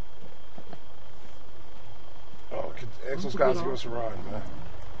 Oh, Exo's guys give us a ride, man.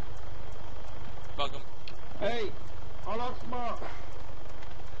 Bug 'em. Hey, Allah Akbar.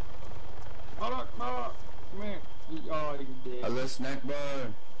 Allah Akbar. Come here. Oh, you dead. Hello, snack bar.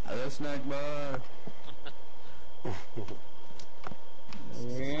 Hello, snack bar.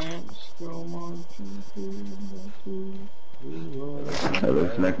 Hello,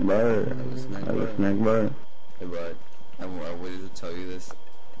 snack bar. Hello, snack bar. Hey, bud. I waited to tell you this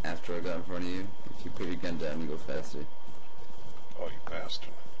after I got in front of you. If you put your gun down, you go faster. Oh, you bastard.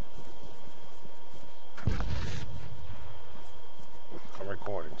 I'm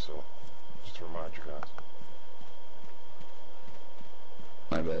recording, so just to remind you guys.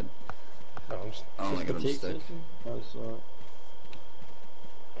 My bad. No, I don't like it. I'm Fatigue stuck. system? Oh, sorry.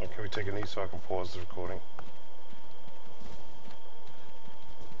 can we take a knee so I can pause the recording?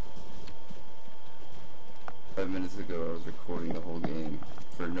 Five minutes ago, I was recording the whole game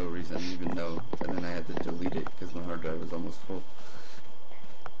for no reason I didn't even know, and then I had to delete it because my hard drive was almost full.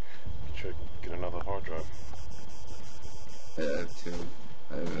 Should get another hard drive. Yeah, I have two.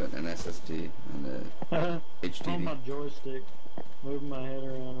 I have an SSD and a On HDD. my joystick. Moving my head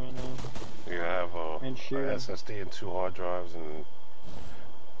around right now. You have And a sure. SSD and 2 hard drives, and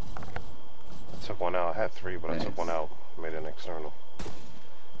took one out. I had 3, but I took one out. Made an external.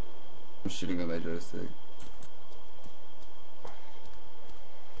 I'm shooting with my joystick.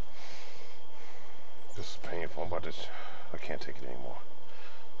 This is painful, but I can't take it anymore.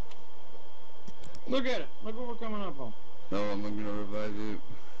 Look at it. Look what we're coming up on. No, I'm gonna revive you.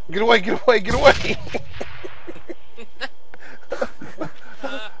 Get away! Get away! Get away!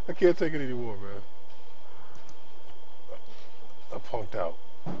 I can't take it anymore, man. I punked out.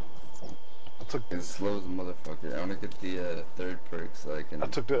 I took It's slow as a motherfucker. I wanna get the third perk so I can I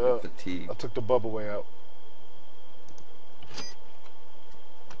took the fatigue. I took the bubble way out.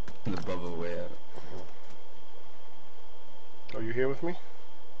 The bubble way out. Are you here with me?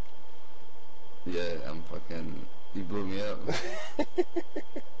 Yeah, I'm fucking. You blew me up.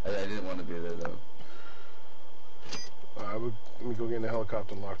 I didn't want to be there though. Alright, let me go get in the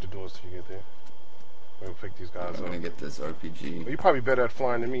helicopter and lock the doors till you get there. We'll pick these guys I'm up. gonna get this RPG. Well, you're probably better at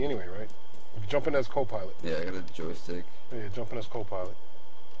flying than me anyway, right? Jump in as co-pilot. Yeah, I got a joystick. Yeah, jump in as co-pilot.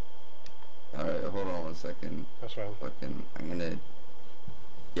 Alright, hold on 1 second. That's right. Fucking, I'm gonna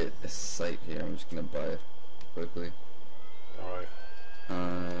get a sight here. I'm just gonna buy it quickly. Alright.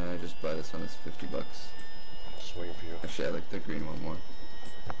 Just buy this one. It's $50. Just waiting for you. Actually, I like the green one more.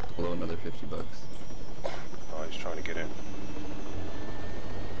 Below another $50. Oh, he's trying to get in.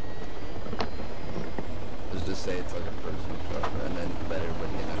 Let's just say it's like a personal truck, and then let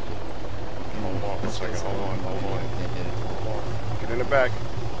everybody in after. Hold on for a second. Hold on. Hold on. Can't get it. Hold on. Get in the back.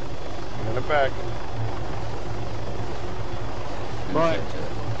 Get in the back. Right.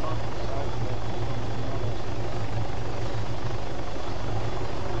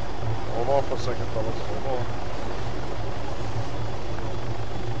 Hold on for a second, fellas. Hold on.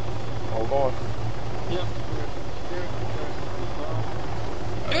 Hold on. Yep.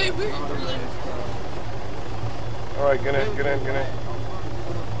 Hey, we're Alright, get in, get in, get in.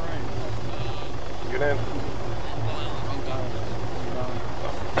 Get in.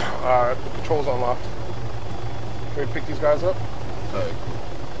 Alright, the patrol's unlocked. Can we pick these guys up? Alright.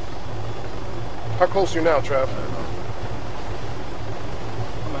 How close are you now, Trav?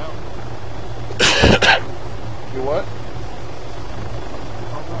 I'm out. You what?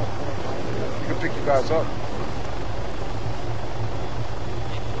 You can pick you guys up.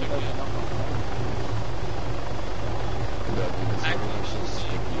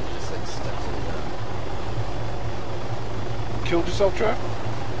 Killed yourself, Trav?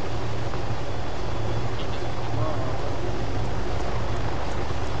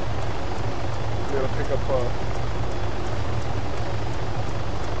 You gotta pick up,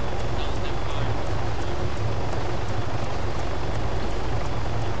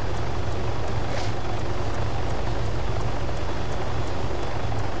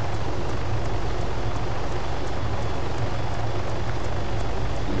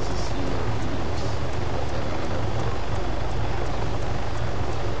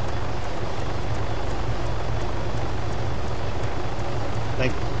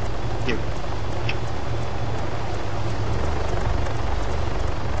 Thank you.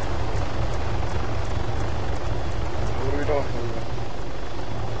 What are we doing?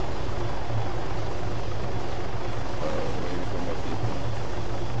 Waiting for more people.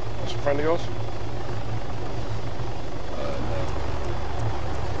 That's a friend of yours? No.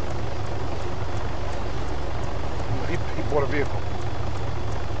 He bought a vehicle.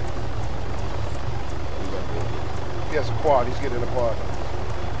 He has a quad. He's getting a quad.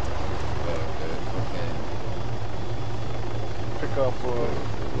 Okay. Pick up.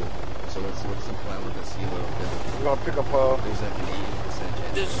 So what's the plan with this helo? We're gonna pick up. There's like an 80%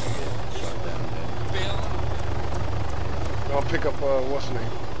 chance Just to get shot down there. bail. We're gonna pick up. What's the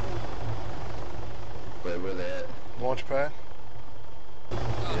name? Where they at? Launch pad. Oh, no,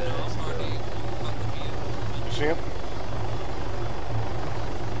 I'm already about to be. You see him?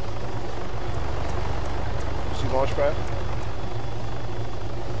 You see launch pad?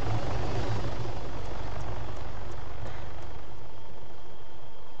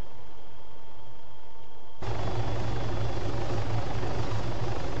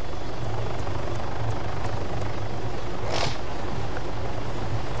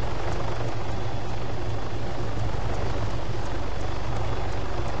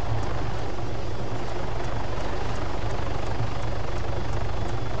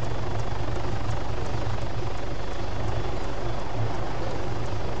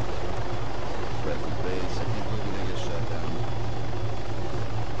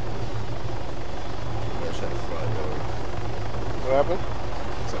 What happened?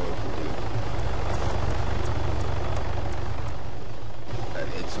 That's all we can do.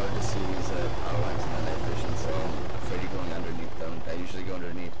 It's hard to see these power lines in the night vision, so I'm afraid of going underneath them. I usually go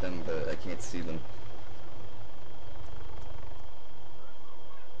underneath them, but I can't see them.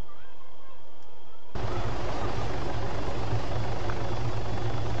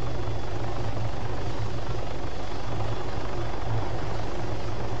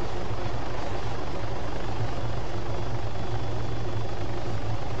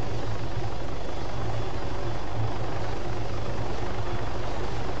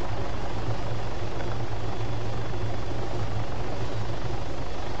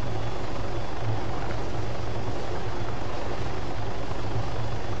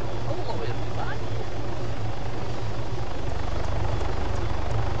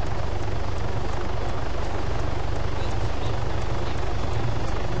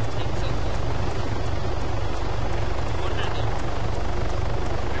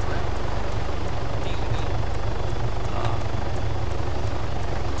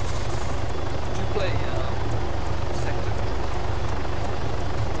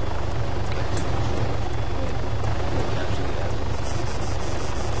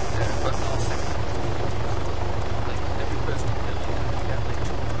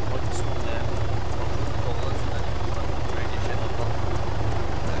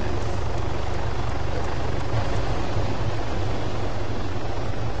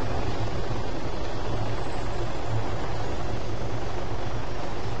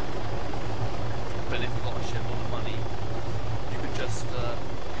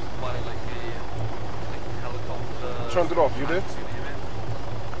 Turned it off. You did?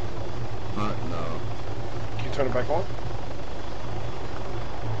 No. Can you turn it back on?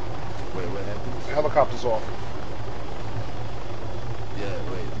 Wait, what happened? The helicopter's off. Yeah,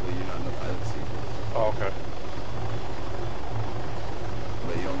 wait, you're not in the pilot seat. Oh, okay.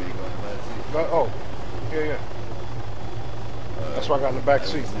 Wait, you want me to go in the pilot seat? Oh, yeah. That's why I got in the back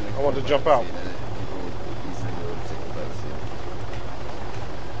seat. I wanted to jump out.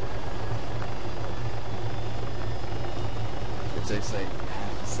 It takes like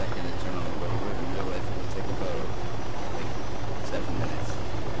half a second to turn on the rover. In real life, it will take about like 7 minutes.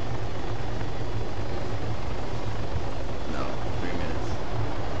 No, 3 minutes.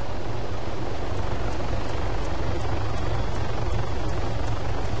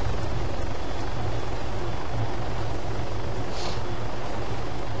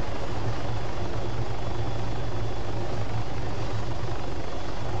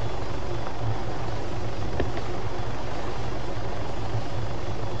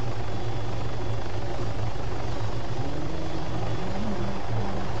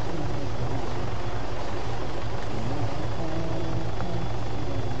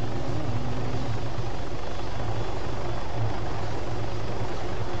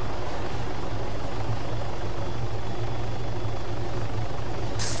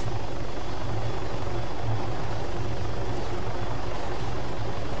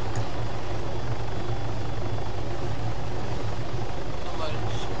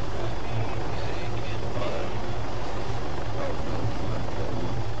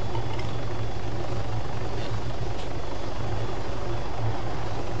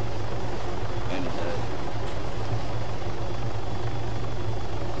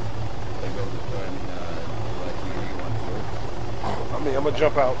 gonna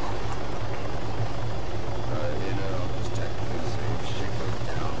jump out. You know, I'll just technically say if shit goes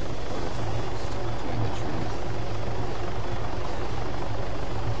down between the trees.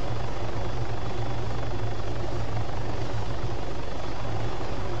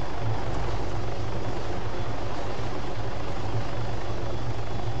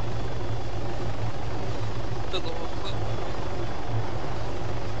 The little clip.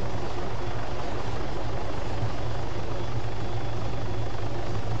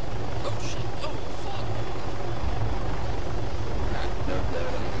 Oh shit, oh fuck. No, that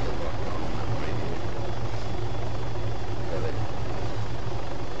I'm gonna get locked on that right here. Got it.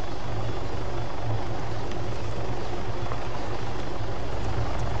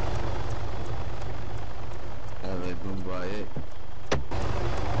 LA boom by it.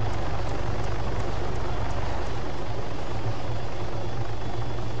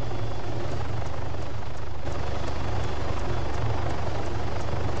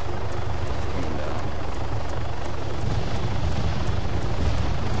 Coming down.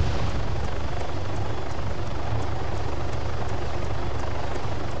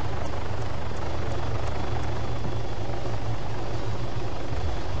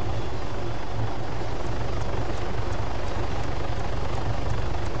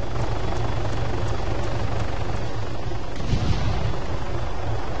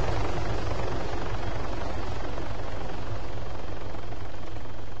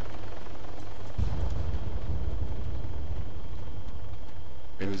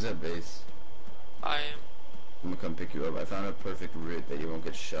 Hey, who's at base? I am. I'm gonna come pick you up. I found a perfect route that you won't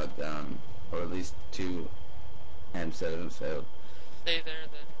get shot down, or at least 2 M7 failed. Stay there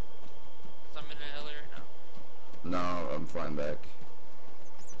then. 'Cause I'm in a heli right now. No, I'm flying back.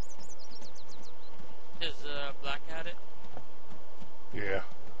 Is Black at it? Yeah.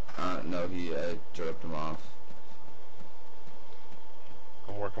 No, he dropped him off.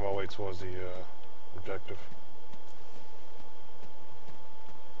 I'm working my way towards the objective.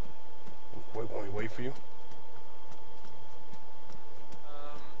 Wait, want me to wait for you?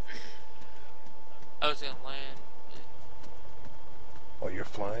 I was gonna land. Oh, you're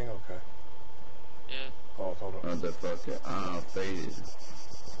flying? Okay. Yeah. Oh, hold on. What the fuck? Faded.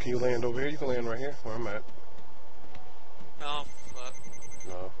 Can you land over here? You can land right here, where I'm at. Oh fuck.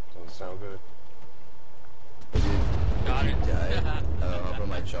 No, doesn't sound good. Got it. Die. Hop on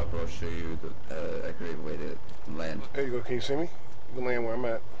my chopper. I'll show you the accurate way to land. There you go. Can you see me? You can land where I'm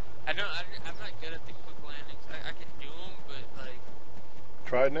at. I'm not good at the quick landings. I can do them, but like.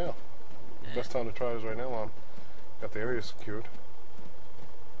 Try it now. The best time to try it is right now. I'm got the area secured.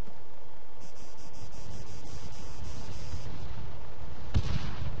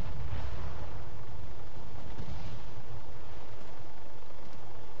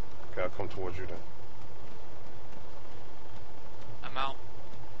 Okay, I'll come towards you then. I'm out.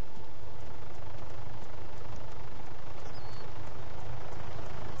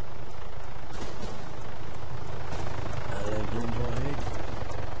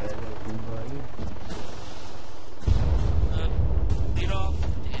 Lead off.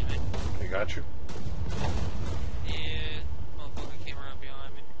 Damn it. They got you? Yeah. Motherfucker came around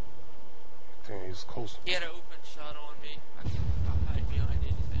behind me. Damn, he's close. He had an open shot on me. I can hide behind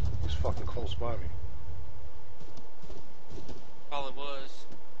anything. He's fucking close by me. Probably was.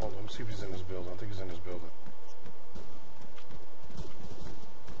 Hold on, let me see if he's in this building. I think he's in this building.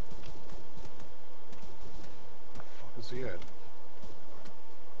 Where the fuck is he at?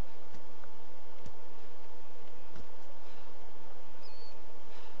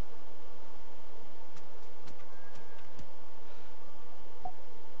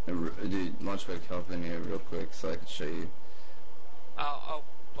 Dude, Launchback, help in here real quick so I can show you. I'll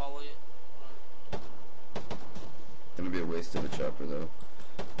follow you. Gonna be a waste of a chopper though.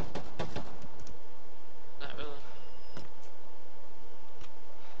 Not really.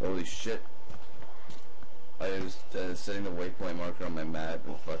 Holy shit. I was setting the waypoint marker on my map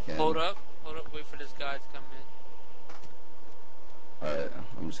and fucking... Hold up, wait for this guy to come in. Alright,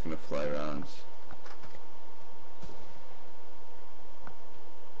 I'm just gonna fly around.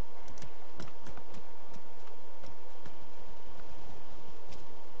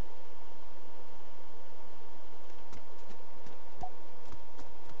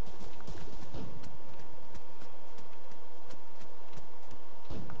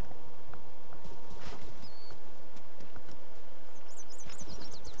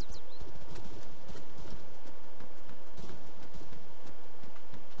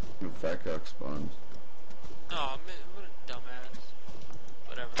 Fat cock spawns. Oh man, what a dumbass.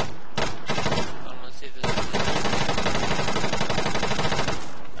 Whatever. I'm gonna see this.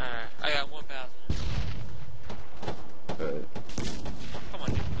 Alright, I got one passenger. Alright.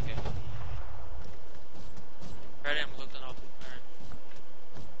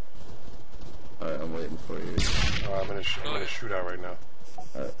 I'm in a shootout right now.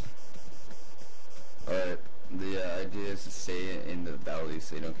 Alright. The idea is to stay in the valley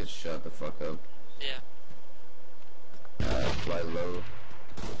so you don't get shot the fuck up. Yeah. Fly low.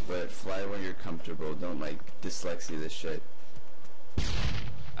 But fly when you're comfortable. Don't like dyslexia this shit. Oh,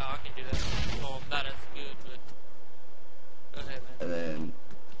 I can do that. Well, not as good, but go ahead, man. And then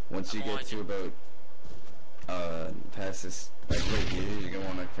once you get to about past this, like right here, you're gonna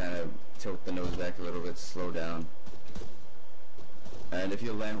want to kind of tilt the nose back a little bit, slow down. And if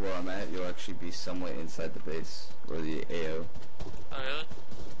you land where I'm at, you'll actually be somewhat inside the base or the AO. Oh, really?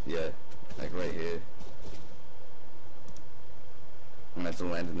 Yeah, like right here. I'm gonna have to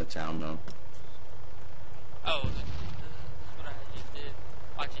land in the town though. Oh, that's what I just did.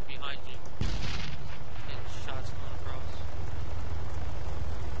 Watching behind you. And shots going across.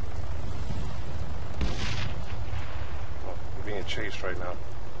 I'm being chased right now.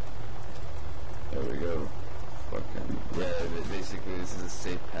 There we go. Fucking yeah. Basically, this is a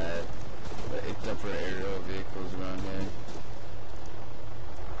safe pad, except for aerial vehicles around here.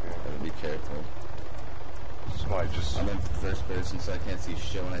 Gotta be careful. Somebody just. I'm in first person, so I can't see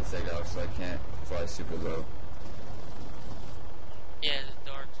shit when I take off, so I can't fly super low. Yeah, it's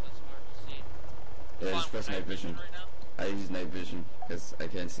dark, so it's hard to see. Yeah, just press night vision. Right now? I use night vision because I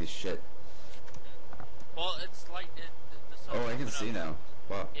can't see shit. Well, it's light. The sun's Oh, I can coming see up. now.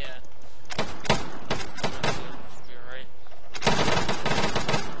 Wow. Yeah. Should be alright.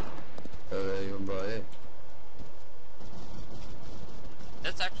 You by it.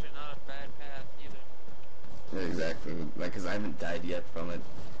 That's actually not a bad path either. Yeah, exactly. Like, cause I haven't died yet from it.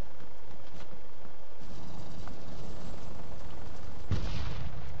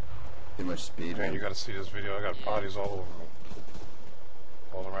 Too much speed. Man, you gotta see this video. I got bodies all over me.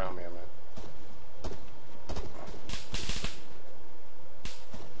 All around me, man.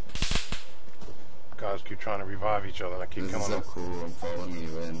 Guys keep trying to revive each other and I keep This is coming so up. cool. I'm following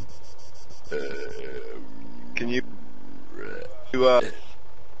you in. Can you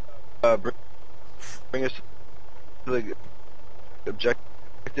bring us to the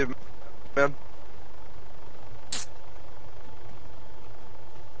objective, man?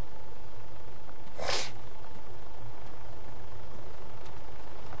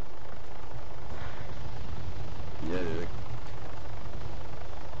 Yeah, dude.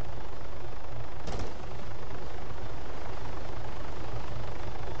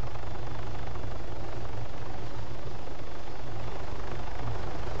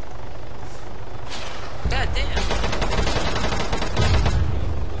 God damn.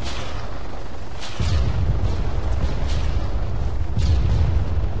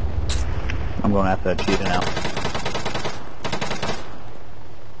 I'm going after that cheetah now.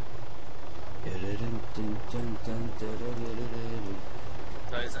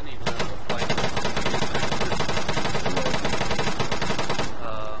 Guys, I need to fight.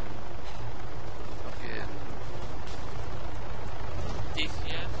 Fucking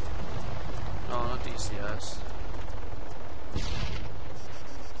DCS? no, not DCS.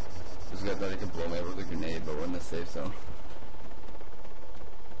 This guy thought he could blow me up with a grenade, but we're in the safe zone.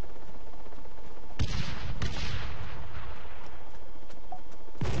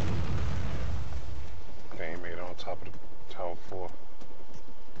 Okay, he made it on top of the tower 4.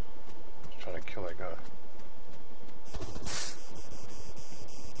 Just trying to kill that guy.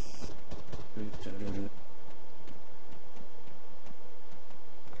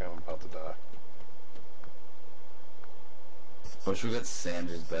 Okay, I'm about to die. Oh, should we get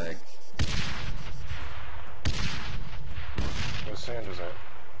Sanders back? Where's Sanders at?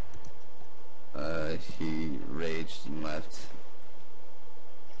 He raged and left.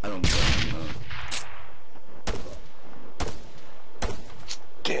 I don't blame him though.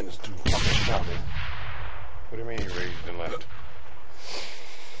 Damn, this dude fucking shot me. What do you mean he raged and left?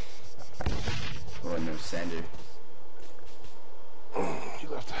 Oh no, Sanders. He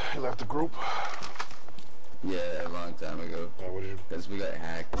left the group. Yeah, a long time ago. What did you? Because we got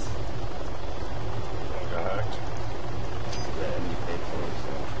hacked. I got hacked. Yeah, and he paid for it,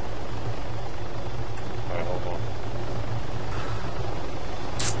 so. Alright, hold on.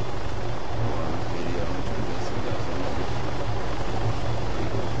 Video, I'm trying to do some guys on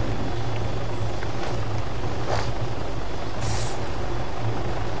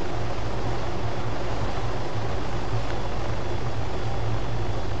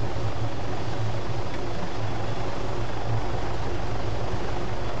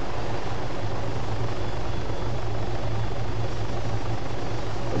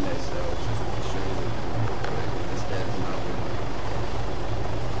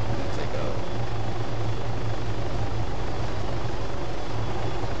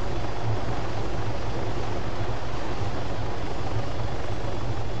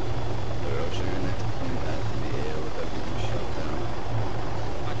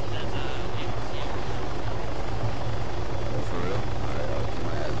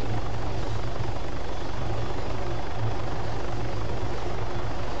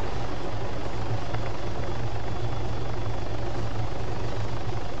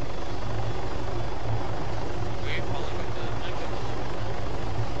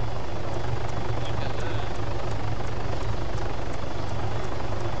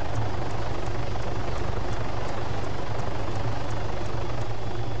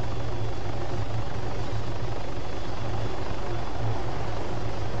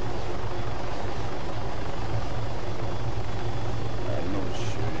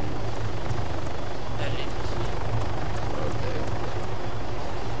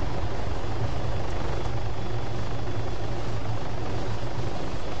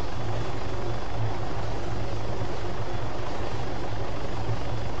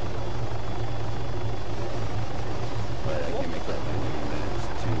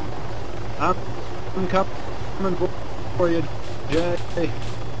I'm coming for you, Jay.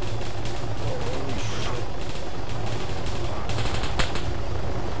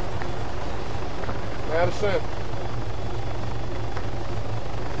 Madison.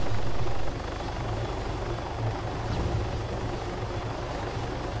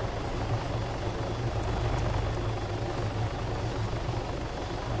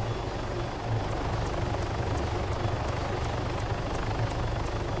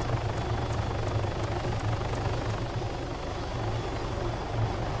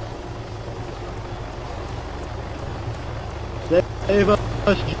 Save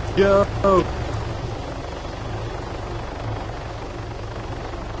us, Joe.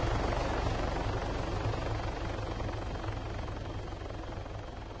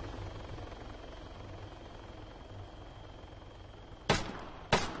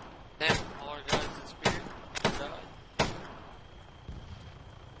 Damn, all our guys disappeared. Died.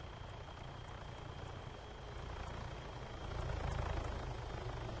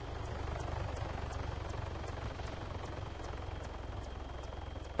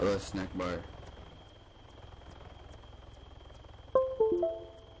 Oh, that's snack bar.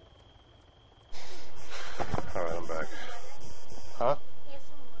 Alright, I'm back. Huh?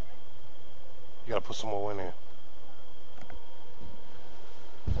 You gotta put some more in there.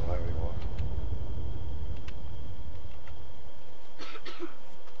 Oh, there we go.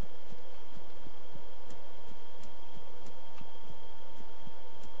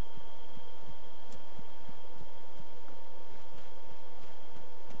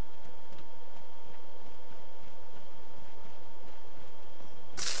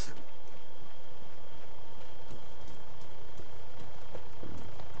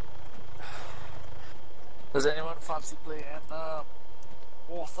 Does anyone fancy playing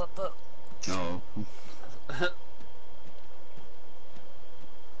War Thunder? No.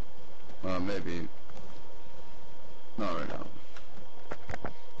 Maybe. Not right now.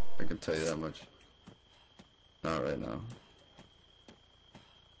 I can tell you that much. Not right now.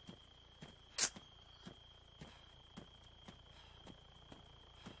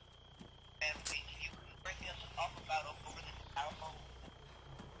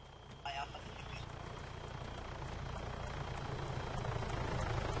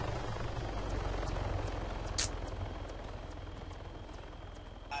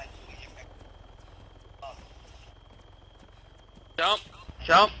 Jump!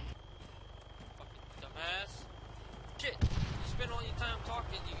 Jump. Fucking dumbass. Shit! You spend all your time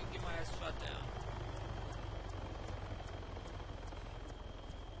talking, you can get my ass shot down.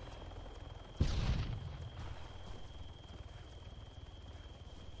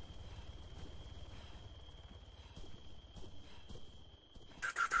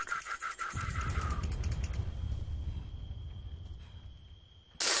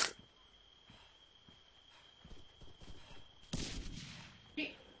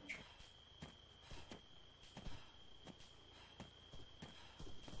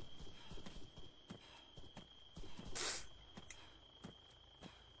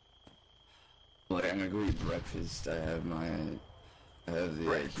 Like, I'm gonna go eat breakfast. I have the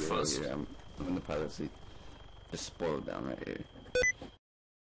hero here. I'm in the pilot seat. Just spoiled down right here.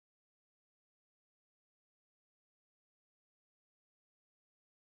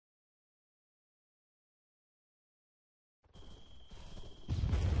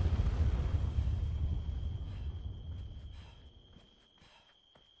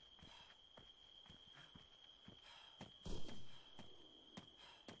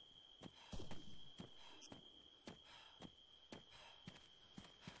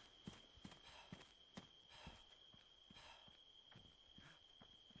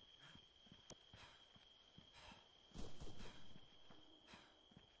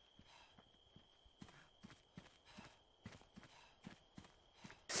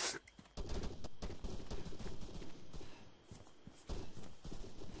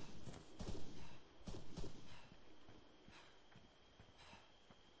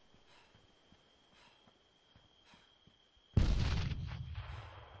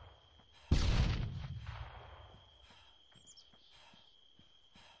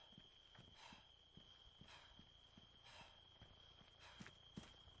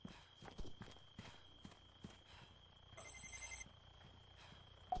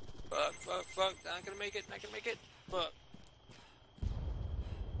 Fuck, not gonna make it, Fuck.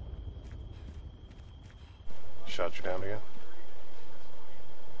 Shot you down again?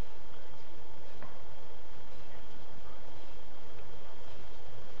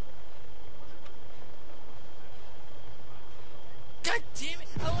 God damn it,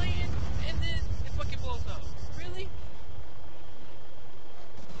 I lay in, and then it fucking blows up. Really?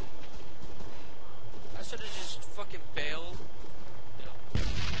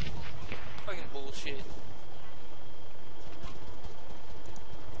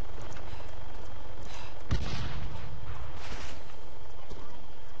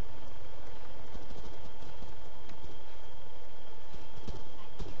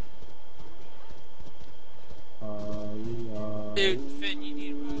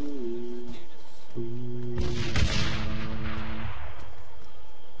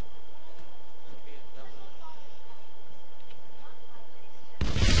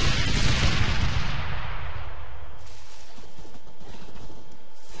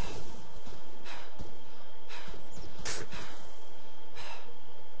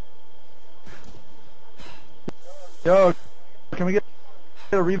 Yo, can we get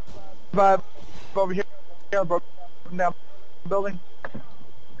a revive over here? Broken down building.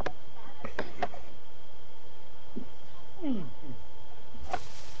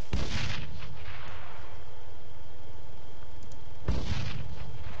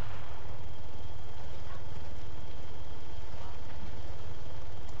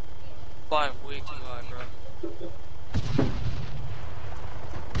 Flying way too high, bro.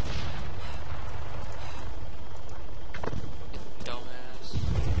 Dumbass.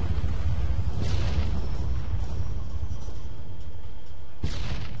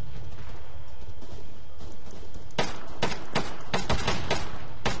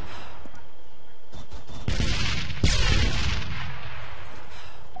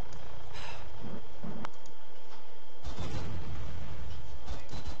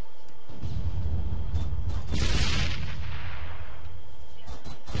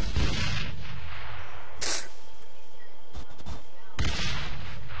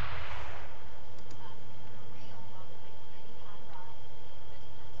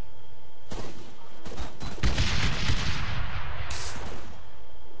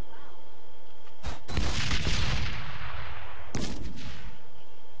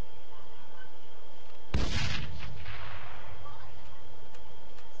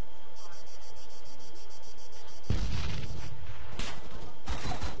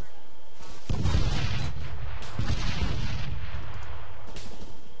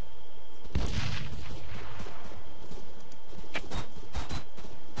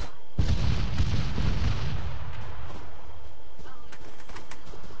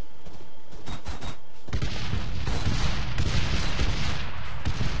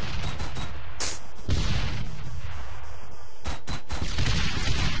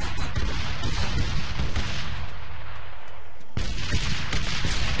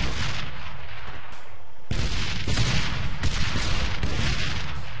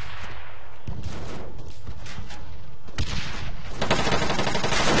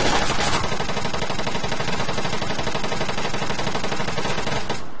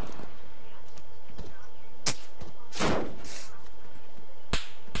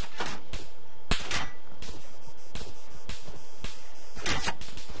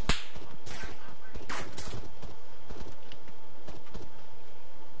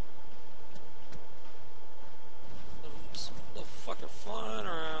 Fucking flying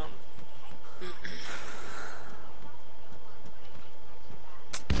around.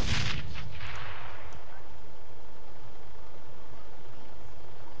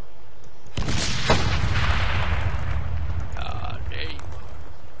 Ah, there you go.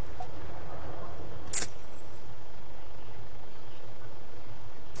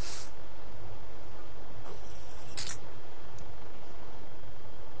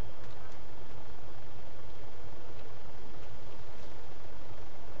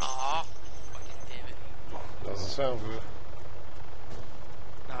 Aw, fucking damn it. Doesn't sound good.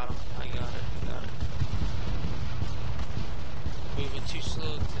 Got him. I got it. Got it. Moving too slow to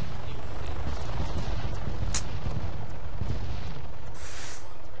even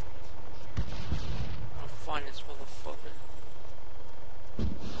I'll find this motherfucker.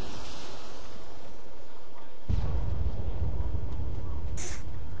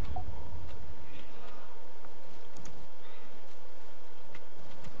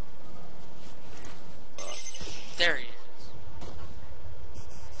 There he is.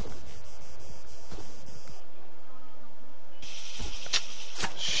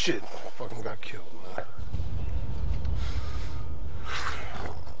 Shit, I fucking got killed, man.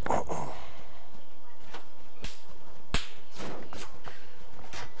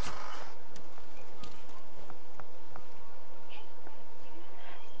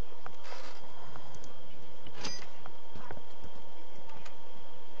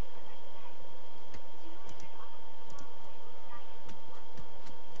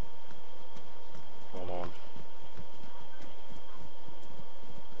 Hold on.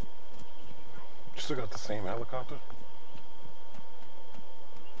 You still got the same helicopter?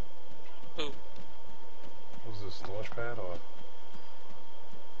 Who? Was this launch pad or?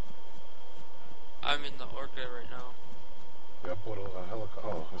 I'm in the Orca right now. Yeah, I bought a helicopter.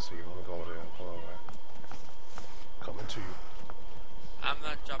 Oh, let's see. Let me go over there. Hold on, man. Coming to you. I'm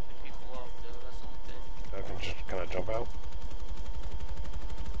not dropping people off, though. That's the only thing. Can I jump out?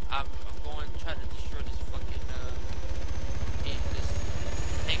 I'm going to try to destroy this fucking, this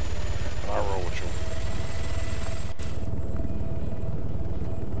tank. I'll roll with you.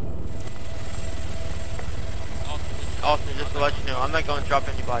 Also, just to let you know, I'm not going to drop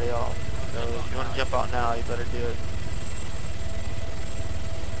anybody off. So if you want to jump out now, you better do it.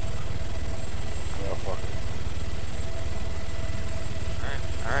 Yeah, fuck it.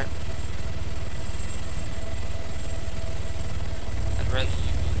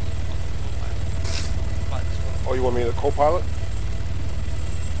 you want me to co-pilot?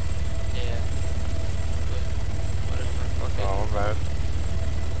 Yeah. But whatever. Fuck it. Oh, I'm bad.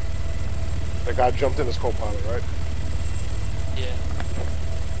 That guy jumped in as co-pilot, right? Yeah.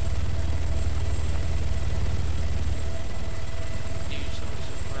 Dude, someone's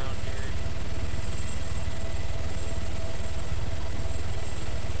around here.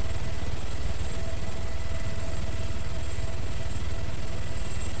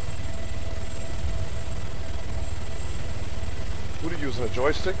 What are you using, a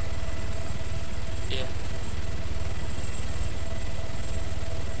joystick? Yeah.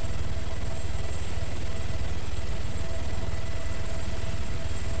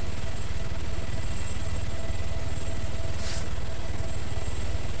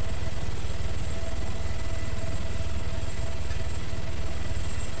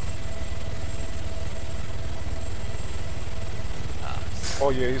 Oh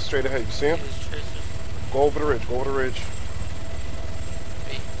yeah, he's straight ahead. You see him? His tracers. Go over the ridge. Go over the ridge.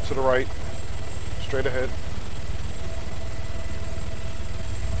 Me. To the right. Straight ahead.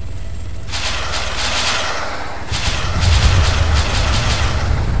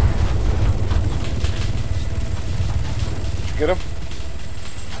 Did you get him?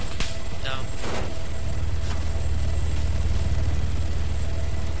 No.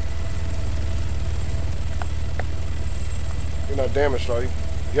 You're not damaged, are you?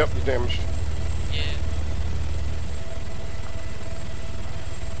 Yep, you're damaged. Yeah.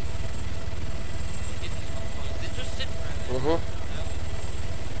 Get these motherfuckers. They're just sitting right there. Mm-hmm.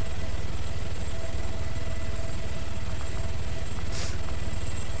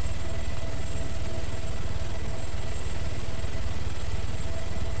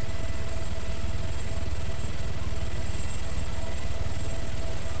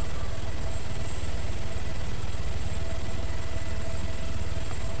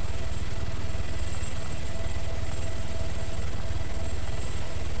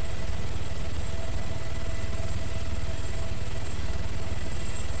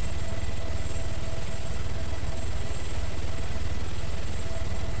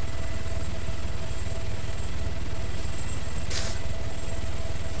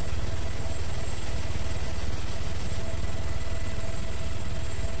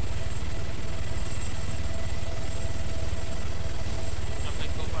 I'm gonna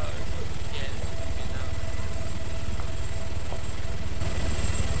go by yeah, it's good now.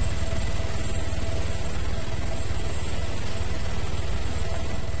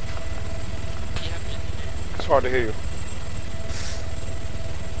 Do you have engineer? It's hard to hear you.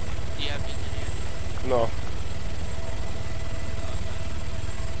 Do you have engineer? No.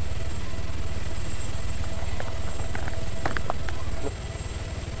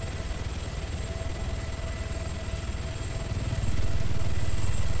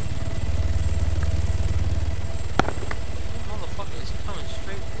 Motherfucker is coming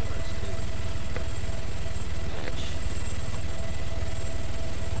straight for us, too. Bitch.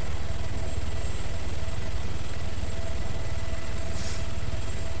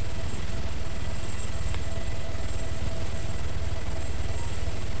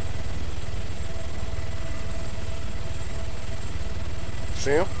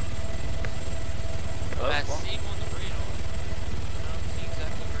 See him? I see him on the radar. I don't see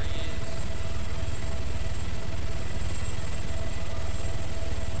exactly where he is.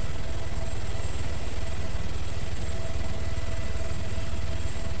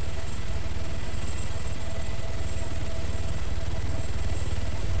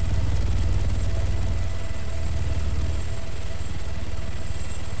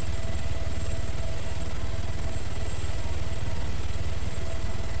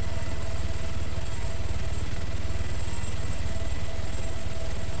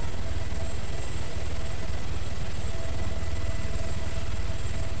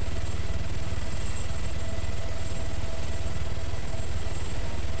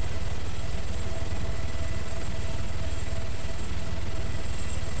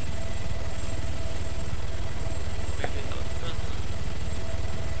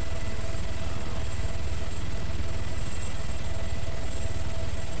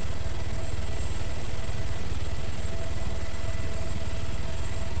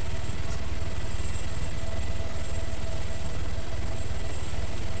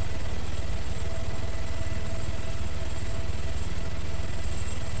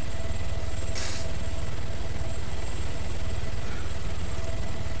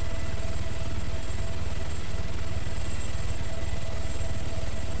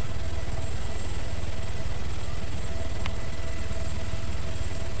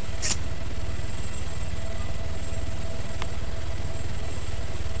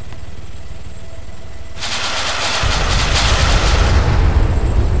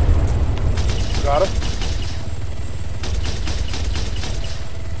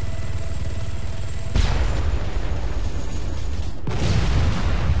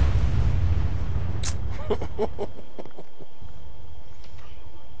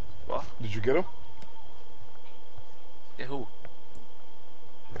 Did you get him? Yeah, who?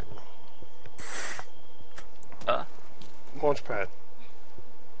 Launch pad.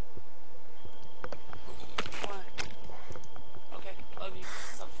 Okay, love you.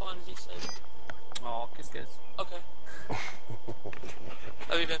 Have fun. Be safe. Oh, kiss. Okay.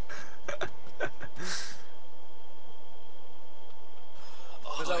 Love you, babe.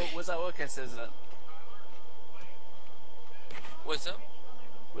 Where's that workcase, is it? What's up?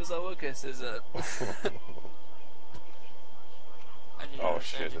 Where's that workcase, is it? I didn't Oh understand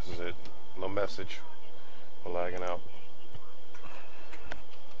shit, you. this is it. No message. We're lagging out.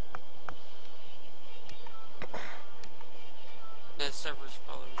 The server's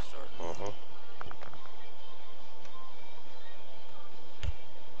probably restarting. Uh-huh.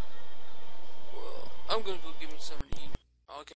 Well, I'm gonna go give me something to eat.